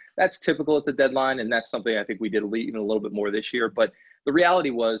years. That's typical at the deadline, and that's something I think we did even a little bit more this year. But the reality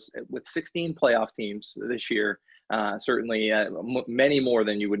was, with 16 playoff teams this year, certainly many more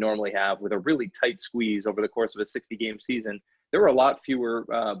than you would normally have with a really tight squeeze over the course of a 60-game season, there were a lot fewer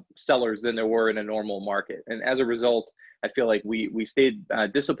sellers than there were in a normal market. And as a result, I feel like we stayed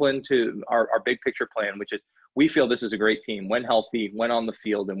disciplined to our big picture plan, which is we feel this is a great team when healthy, when on the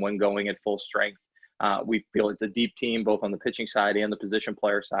field, and when going at full strength. We feel it's a deep team, both on the pitching side and the position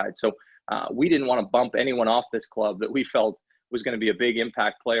player side. So we didn't want to bump anyone off this club that we felt was going to be a big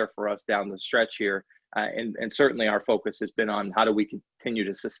impact player for us down the stretch here. And certainly our focus has been on how do we continue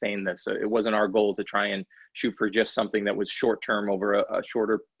to sustain this. So it wasn't our goal to try and shoot for just something that was short term over a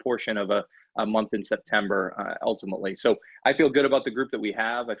shorter portion of a month in September ultimately. So I feel good about the group that we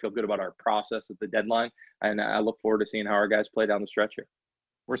have. I feel good about our process at the deadline. And I look forward to seeing how our guys play down the stretch here.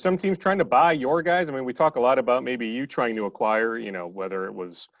 Were some teams trying to buy your guys? I mean, we talk a lot about maybe you trying to acquire, whether it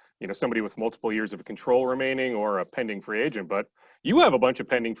was, somebody with multiple years of control remaining or a pending free agent, but you have a bunch of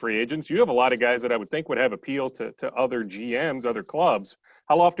pending free agents. You have a lot of guys that I would think would have appeal to other GMs, other clubs.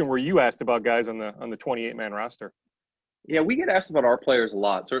 How often were you asked about guys on the 28-man roster? Yeah, we get asked about our players a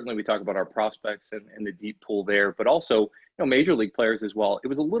lot. Certainly we talk about our prospects and the deep pool there, but also, major league players as well. It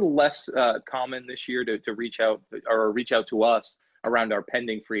was a little less common this year to reach out to us around our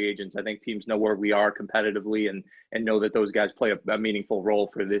pending free agents. I think teams know where we are competitively and know that those guys play a meaningful role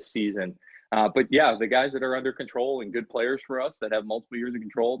for this season. But yeah, the guys that are under control and good players for us that have multiple years of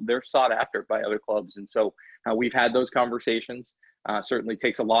control, they're sought after by other clubs. And so we've had those conversations. Certainly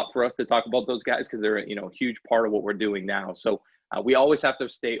takes a lot for us to talk about those guys because they're a huge part of what we're doing now. So we always have to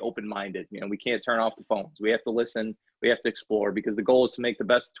stay open-minded. We can't turn off the phones. We have to listen. We have to explore because the goal is to make the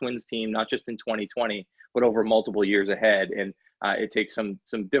best Twins team, not just in 2020, but over multiple years ahead. And it takes some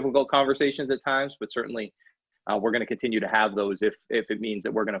difficult conversations at times, but certainly we're going to continue to have those if it means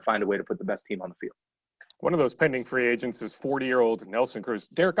that we're going to find a way to put the best team on the field. One of those pending free agents is 40-year-old Nelson Cruz.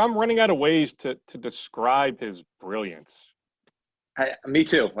 Derek, I'm running out of ways to describe his brilliance. Me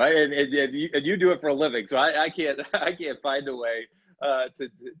too. And you do it for a living, so I can't find a way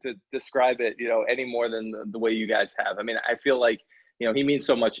to describe it, any more than the way you guys have. I mean, I feel like he means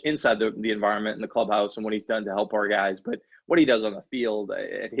so much inside the environment in the clubhouse and what he's done to help our guys, but what he does on the field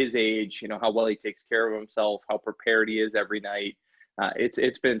at his age, how well he takes care of himself, how prepared he is every night.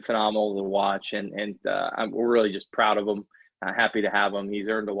 It's been phenomenal to watch, and we're really just proud of him. Happy to have him. He's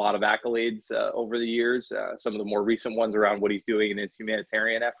earned a lot of accolades over the years. Some of the more recent ones around what he's doing in his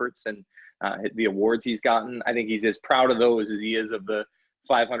humanitarian efforts and the awards he's gotten. I think he's as proud of those as he is of the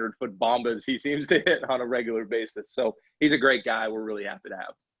 500-foot bombas he seems to hit on a regular basis. So he's a great guy. We're really happy to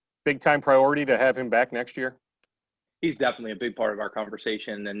have. Big time priority to have him back next year? He's definitely a big part of our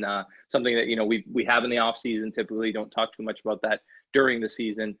conversation and something that, we have in the off season. Typically don't talk too much about that during the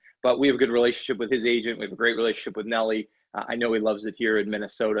season, but we have a good relationship with his agent. We have a great relationship with Nelly. I know he loves it here in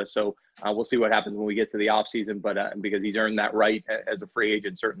Minnesota. So we'll see what happens when we get to the off season, but because he's earned that right as a free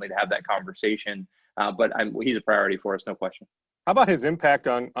agent, certainly to have that conversation. But he's a priority for us, no question. How about his impact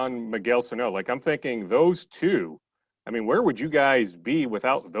on Miguel Sano? Like, I'm thinking those two, I mean, where would you guys be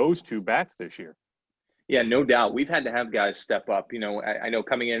without those two bats this year? Yeah, no doubt. We've had to have guys step up. I know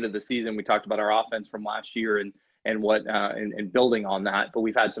coming into the season, we talked about our offense from last year and building on that, but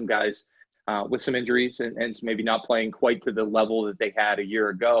we've had some guys with some injuries and maybe not playing quite to the level that they had a year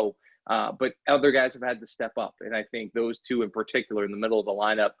ago. But other guys have had to step up. And I think those two in particular in the middle of the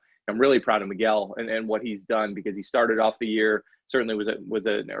lineup, I'm really proud of Miguel and what he's done because he started off the year, certainly was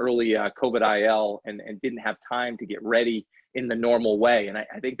an early COVID IL and didn't have time to get ready in the normal way. And I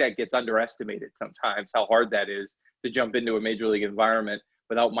think that gets underestimated sometimes, how hard that is to jump into a major league environment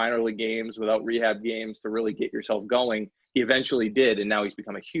without minor league games, without rehab games to really get yourself going. He eventually did, and now he's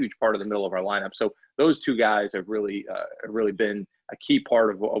become a huge part of the middle of our lineup. So those two guys have really been a key part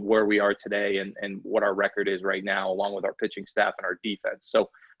of where we are today and what our record is right now, along with our pitching staff and our defense. So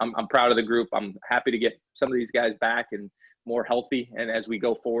I'm proud of the group. I'm happy to get some of these guys back and more healthy. And as we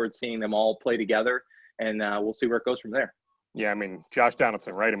go forward, seeing them all play together, and we'll see where it goes from there. Yeah, I mean, Josh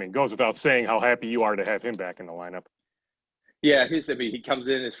Donaldson, right? I mean, goes without saying how happy you are to have him back in the lineup. Yeah, he comes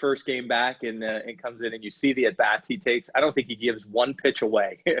in his first game back and comes in and you see the at-bats he takes. I don't think he gives one pitch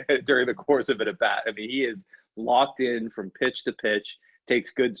away during the course of an at-bat. I mean, he is locked in from pitch to pitch,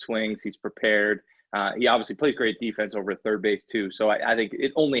 takes good swings. He's prepared. He obviously plays great defense over at third base too. So I think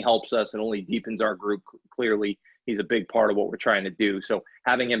it only helps us and only deepens our group. Clearly, he's a big part of what we're trying to do. So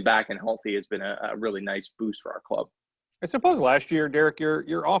having him back and healthy has been a really nice boost for our club. I suppose last year, Derek,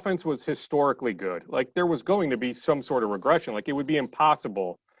 your offense was historically good. Like there was going to be some sort of regression. Like it would be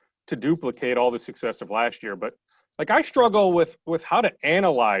impossible to duplicate all the success of last year. But like I struggle with how to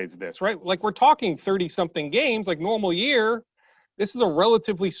analyze this, right? Like we're talking 30-something games, like normal year. This is a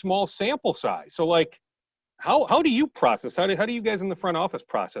relatively small sample size. So like how do you process? How do you guys in the front office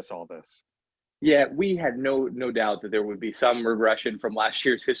process all this? Yeah, we had no doubt that there would be some regression from last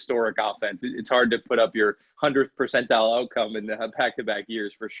year's historic offense. It's hard to put up your 100th percentile outcome in back-to-back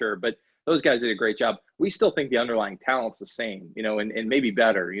years for sure, but those guys did a great job. We still think the underlying talent's the same, and maybe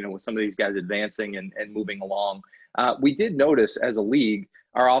better, with some of these guys advancing and moving along. We did notice as a league,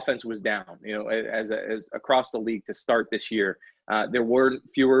 our offense was down, as across the league to start this year. There were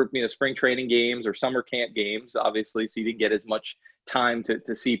fewer, spring training games or summer camp games, obviously, so you didn't get as much time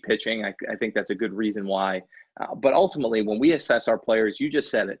to see pitching. I think that's a good reason why. But ultimately, when we assess our players, you just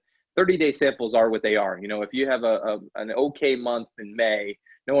said it, 30-day samples are what they are. If you have an okay month in May,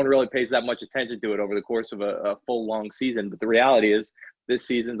 no one really pays that much attention to it over the course of a full long season. But the reality is this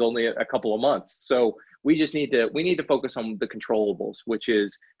season's only a couple of months. So we need to focus on the controllables, which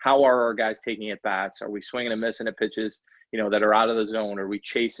is how are our guys taking at bats? Are we swinging and missing at pitches, that are out of the zone? Are we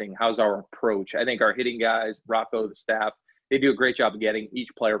chasing? How's our approach? I think our hitting guys, Rocco, the staff, they do a great job of getting each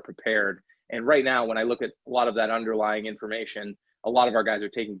player prepared. And right now, when I look at a lot of that underlying information, a lot of our guys are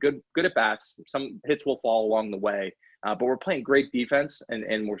taking good at bats. Some hits will fall along the way, but we're playing great defense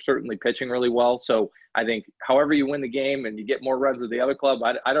and we're certainly pitching really well. So I think however you win the game and you get more runs than the other club,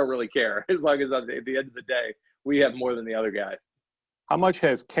 I don't really care. As long as at the end of the day, we have more than the other guys. How much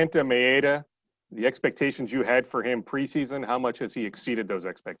has Kenta Maeda, the expectations you had for him preseason, how much has he exceeded those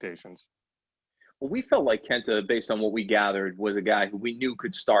expectations? Well, we felt like Kenta, based on what we gathered, was a guy who we knew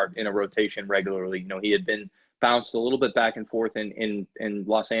could start in a rotation regularly. He had been bounced a little bit back and forth in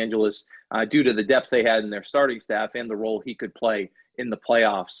Los Angeles due to the depth they had in their starting staff and the role he could play in the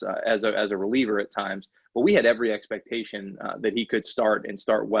playoffs as a reliever at times. But we had every expectation that he could start and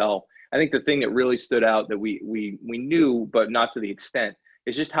start well. I think the thing that really stood out that we knew, but not to the extent,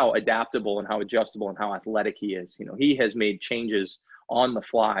 is just how adaptable and how adjustable and how athletic he is. He has made changes on the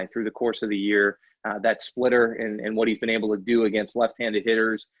fly through the course of the year. That splitter and what he's been able to do against left-handed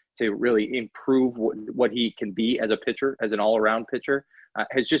hitters to really improve what he can be as a pitcher, as an all-around pitcher,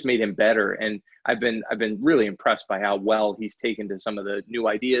 has just made him better. And I've been really impressed by how well he's taken to some of the new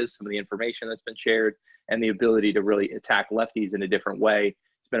ideas, some of the information that's been shared, and the ability to really attack lefties in a different way.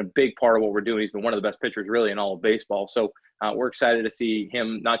 It's been a big part of what we're doing. He's been one of the best pitchers really in all of baseball. So we're excited to see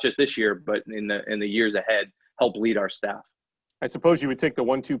him, not just this year, but in the years ahead, help lead our staff. I suppose you would take the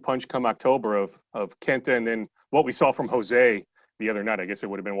 1-2 punch come October of Kenta and then what we saw from Jose the other night. I guess it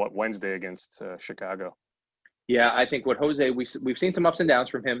would have been Wednesday against Chicago. Yeah, I think what Jose, we've seen some ups and downs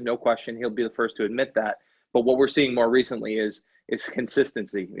from him, no question. He'll be the first to admit that. But what we're seeing more recently is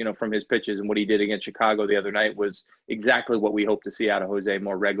consistency, from his pitches, and what he did against Chicago the other night was exactly what we hope to see out of Jose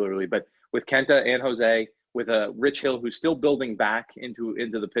more regularly. But with Kenta and Jose, with Rich Hill, who's still building back into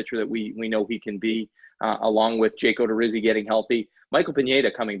the pitcher that we know he can be, along with Jake Odorizzi getting healthy. Michael Pineda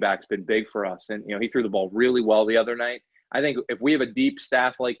coming back has been big for us. And, he threw the ball really well the other night. I think if we have a deep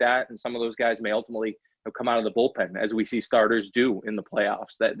staff like that, and some of those guys may ultimately come out of the bullpen, as we see starters do in the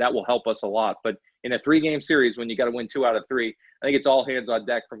playoffs, that will help us a lot. But in a 3-game series, when you got to win 2 out of 3, I think it's all hands on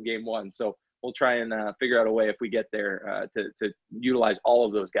deck from game 1. So we'll try and figure out a way if we get there to utilize all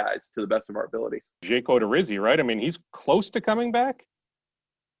of those guys to the best of our abilities. Jake Odorizzi, right? I mean, he's close to coming back.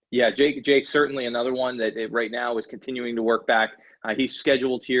 Yeah, Jake's certainly another one that right now is continuing to work back. He's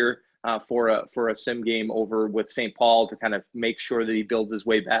scheduled here for a sim game over with St. Paul to kind of make sure that he builds his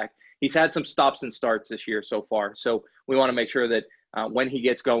way back. He's had some stops and starts this year so far, so we want to make sure that when he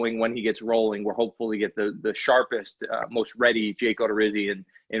gets going, when he gets rolling, we're hopeful to get the sharpest, most ready Jake Odorizzi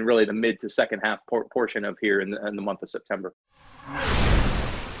in really the mid to second half portion of here in the month of September.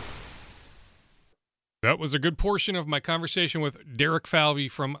 That was a good portion of my conversation with Derek Falvey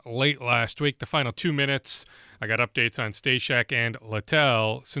from late last week. The final 2 minutes, I got updates on Stashak and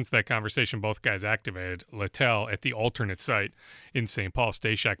Littell. Since that conversation, both guys activated. Littell at the alternate site in St. Paul.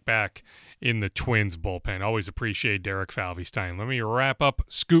 Stashak back in the Twins bullpen. Always appreciate Derek Falvey's time. Let me wrap up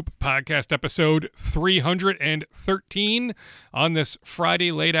Scoop Podcast episode 313 on this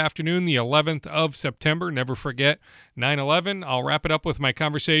Friday late afternoon, the 11th of September. Never forget 9/11. I'll wrap it up with my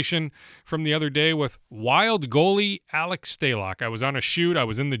conversation from the other day with Wild goalie Alex Stalock. I was on a shoot. I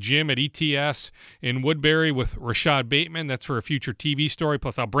was in the gym at ETS in Woodbury with Rashad Bateman. That's for a future TV story.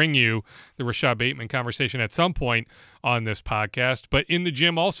 Plus, I'll bring you the Rashad Bateman conversation at some point on this podcast. But in the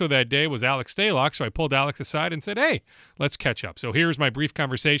gym also that day was Alex Stalock, so I pulled Alex aside and said, hey, let's catch up. So here's my brief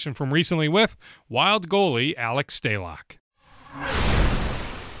conversation from recently with Wild goalie Alex Stalock.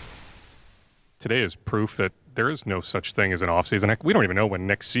 Today is proof that there is no such thing as an offseason. We don't even know when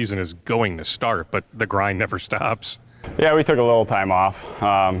next season is going to start, but the grind never stops. Yeah, we took a little time off.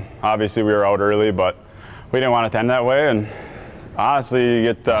 Obviously, we were out early, but we didn't want it to end that way. And honestly,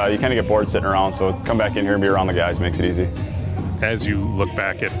 you kind of get bored sitting around, so come back in here and be around the guys makes it easy. As you look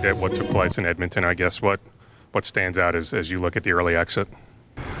back at what took place in Edmonton, I guess what stands out as you look at the early exit?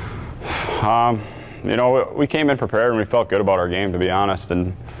 We came in prepared and we felt good about our game, to be honest.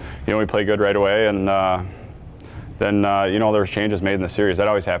 And, we played good right away. And then, there was changes made in the series. That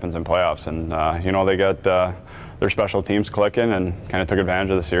always happens in playoffs. And, they got their special teams clicking and kind of took advantage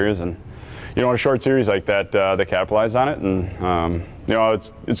of the series. And, in a short series like that, they capitalized on it. And,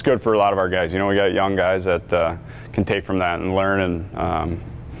 it's good for a lot of our guys. We got young guys that can take from that and learn. And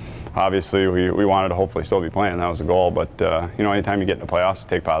obviously, we wanted to hopefully still be playing. That was the goal. But, anytime you get in the playoffs,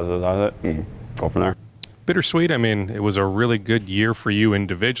 take positives out of it and go from there. Bittersweet. I mean, it was a really good year for you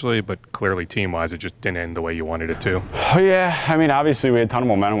individually, but clearly team-wise, it just didn't end the way you wanted it to. Oh, yeah. I mean, obviously, we had a ton of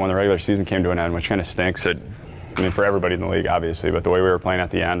momentum when the regular season came to an end, which kind of stinks. For everybody in the league, obviously, but the way we were playing at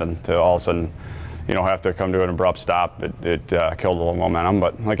the end and to all of a sudden, have to come to an abrupt stop, it killed a little momentum.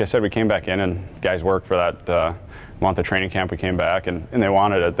 But like I said, we came back in and guys worked for that month of training camp. We came back and they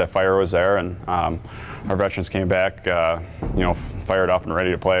wanted it. That fire was there, and our veterans came back, fired up and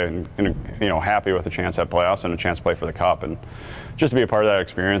ready to play, and happy with the chance at playoffs and a chance to play for the cup. And just to be a part of that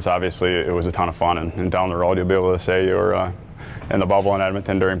experience, obviously, it was a ton of fun. And down the road, you'll be able to say you were in the bubble in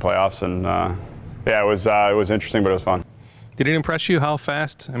Edmonton during playoffs. And it was interesting, but it was fun. Did it impress you how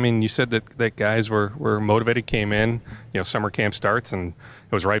fast? I mean, you said that guys were motivated, came in, summer camp starts, and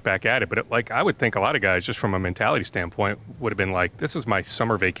it was right back at it. But I would think a lot of guys, just from a mentality standpoint, would have been like, this is my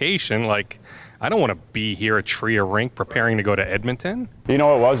summer vacation. I don't want to be here at Tria Rink preparing to go to Edmonton. It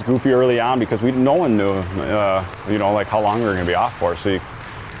was goofy early on because no one knew, how long we were going to be off for. So you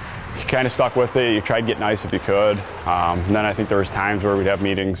kind of stuck with it. You tried to get nice if you could. And then I think there was times where we'd have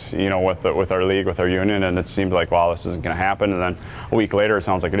meetings, with our league, with our union, and it seemed like, wow, this isn't going to happen. And then a week later, it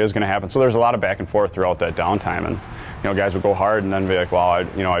sounds like it is going to happen. So there's a lot of back and forth throughout that downtime. And, guys would go hard and then be like, well, I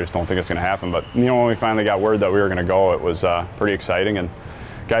just don't think it's going to happen. But, when we finally got word that we were going to go, it was pretty exciting. And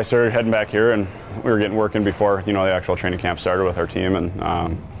guys started heading back here, and we were getting working before, the actual training camp started with our team.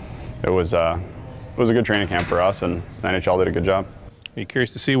 And it was a good training camp for us, and the NHL did a good job. Are you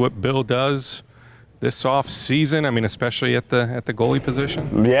curious to see what Bill does this off season? I mean, especially at the goalie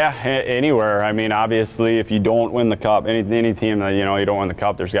position. Yeah, anywhere. I mean, obviously, if you don't win the cup, any team that you don't win the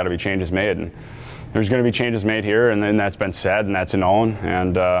cup, there's got to be changes made, and there's going to be changes made here, and then that's been said and that's known.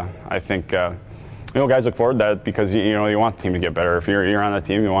 And I think guys look forward to that because you want the team to get better. If you're on that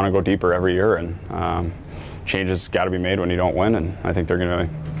team, you want to go deeper every year, and changes got to be made when you don't win. And I think they're going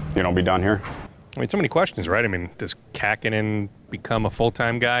to be done here. I mean, so many questions, right? I mean, does Kakinen become a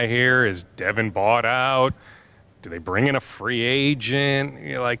full-time guy here? Is Devin bought out? Do they bring in a free agent?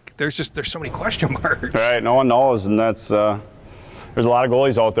 There's so many question marks. Right, no one knows, and that's there's a lot of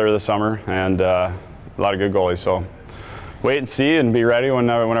goalies out there this summer, and a lot of good goalies. So wait and see, and be ready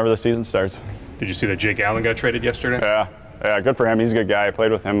whenever the season starts. Did you see that Jake Allen got traded yesterday? Yeah, good for him. He's a good guy. I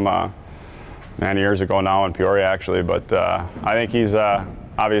played with him many years ago now in Peoria, actually, but I think he's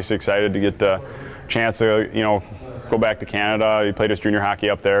obviously excited to get the chance to go back to Canada. He played his junior hockey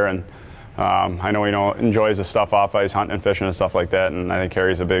up there, and I know enjoys his stuff off ice, hunting and fishing and stuff like that. And I think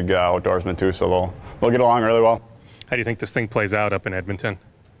Harry's a big outdoorsman too, so they'll get along really well. How do you think this thing plays out up in Edmonton?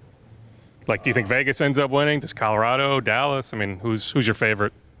 Do you think Vegas ends up winning? Does Colorado, Dallas? I mean, who's your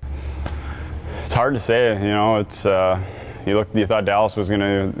favorite? It's hard to say. It's you thought Dallas was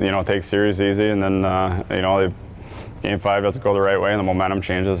going to take series easy, and then Game 5 doesn't go the right way, and the momentum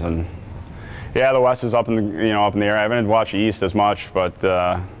changes. And yeah, the West is up in the air. I haven't watched East as much, but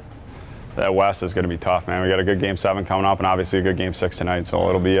that West is going to be tough, man. We got a good Game 7 coming up, and obviously a good Game 6 tonight, so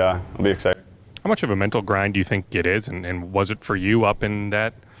it'll be exciting. How much of a mental grind do you think it is, and was it for you up in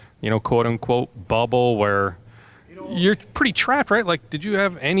that quote unquote bubble where you're pretty trapped, right? Did you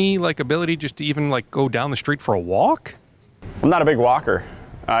have any ability just to even go down the street for a walk? I'm not a big walker.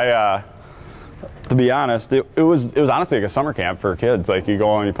 To be honest, it was honestly like a summer camp for kids. You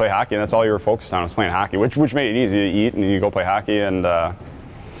go and you play hockey, and that's all you were focused on was playing hockey, which made it easy to eat and you go play hockey, and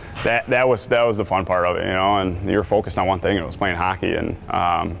that was the fun part of it, and you're focused on one thing, and it was playing hockey. And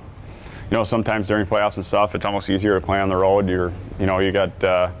sometimes during playoffs and stuff, it's almost easier to play on the road. You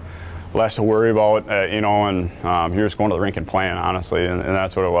got less to worry about, and you're just going to the rink and playing, honestly, and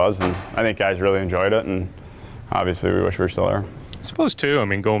that's what it was. And I think guys really enjoyed it, and obviously we wish we were still there. I suppose, too, I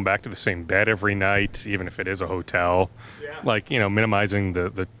mean, going back to the same bed every night, even if it is a hotel, minimizing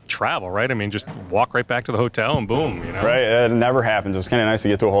the travel, right? I mean, just walk right back to the hotel and boom, Right, it never happens. It was kind of nice to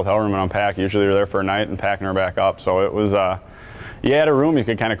get to a hotel room and unpack. Usually you're there for a night and packing her back up. So it was, you had a room you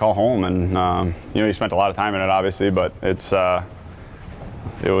could kind of call home, and, you spent a lot of time in it, obviously, but it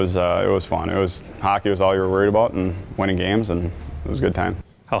was fun. Hockey was all you were worried about, and winning games, and it was a good time.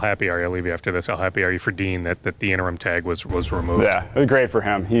 How happy are you? I'll leave you after this. How happy are you for Dean that the interim tag was removed? Yeah, it was great for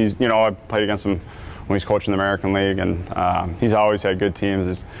him. He's, I played against him when he's coaching the American League, and he's always had good teams.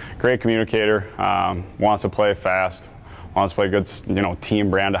 He's a great communicator, wants to play fast, wants to play good,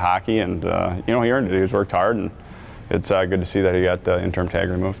 team brand of hockey, and, he earned it. He's worked hard, and it's good to see that he got the interim tag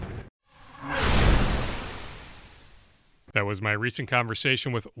removed. That was my recent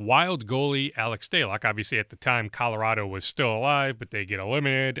conversation with Wild goalie Alex Stalock. Obviously, at the time, Colorado was still alive, but they get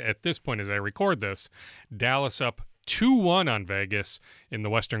eliminated. At this point, as I record this, Dallas up 2-1 on Vegas in the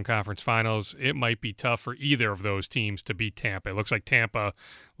Western Conference Finals. It might be tough for either of those teams to beat Tampa. It looks like Tampa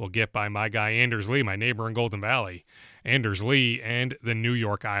will get by my guy Anders Lee, my neighbor in Golden Valley. Anders Lee and the New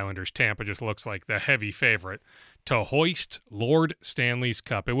York Islanders. Tampa just looks like the heavy favorite to hoist Lord Stanley's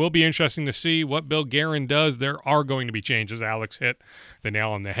Cup. It will be interesting to see what Bill Guerin does. There are going to be changes. Alex hit the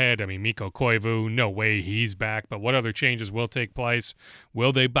nail on the head. I mean, Mikko Koivu, no way he's back, but what other changes will take place?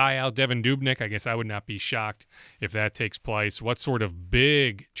 Will they buy out Devin Dubnyk? I guess I would not be shocked if that takes place. What sort of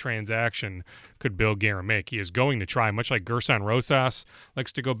big transaction could Bill Guerin make? He is going to try, much like Gerson Rosas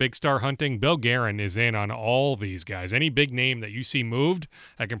likes to go big star hunting. Bill Guerin is in on all these guys. Any big name that you see moved,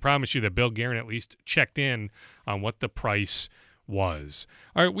 I can promise you that Bill Guerin at least checked in on what the price was.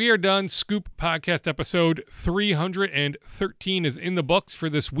 All right, we are done. Scoop Podcast episode 313 is in the books for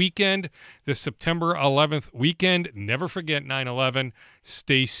this weekend, this September 11th weekend. Never forget 9/11.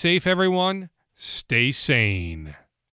 Stay safe, everyone. Stay sane.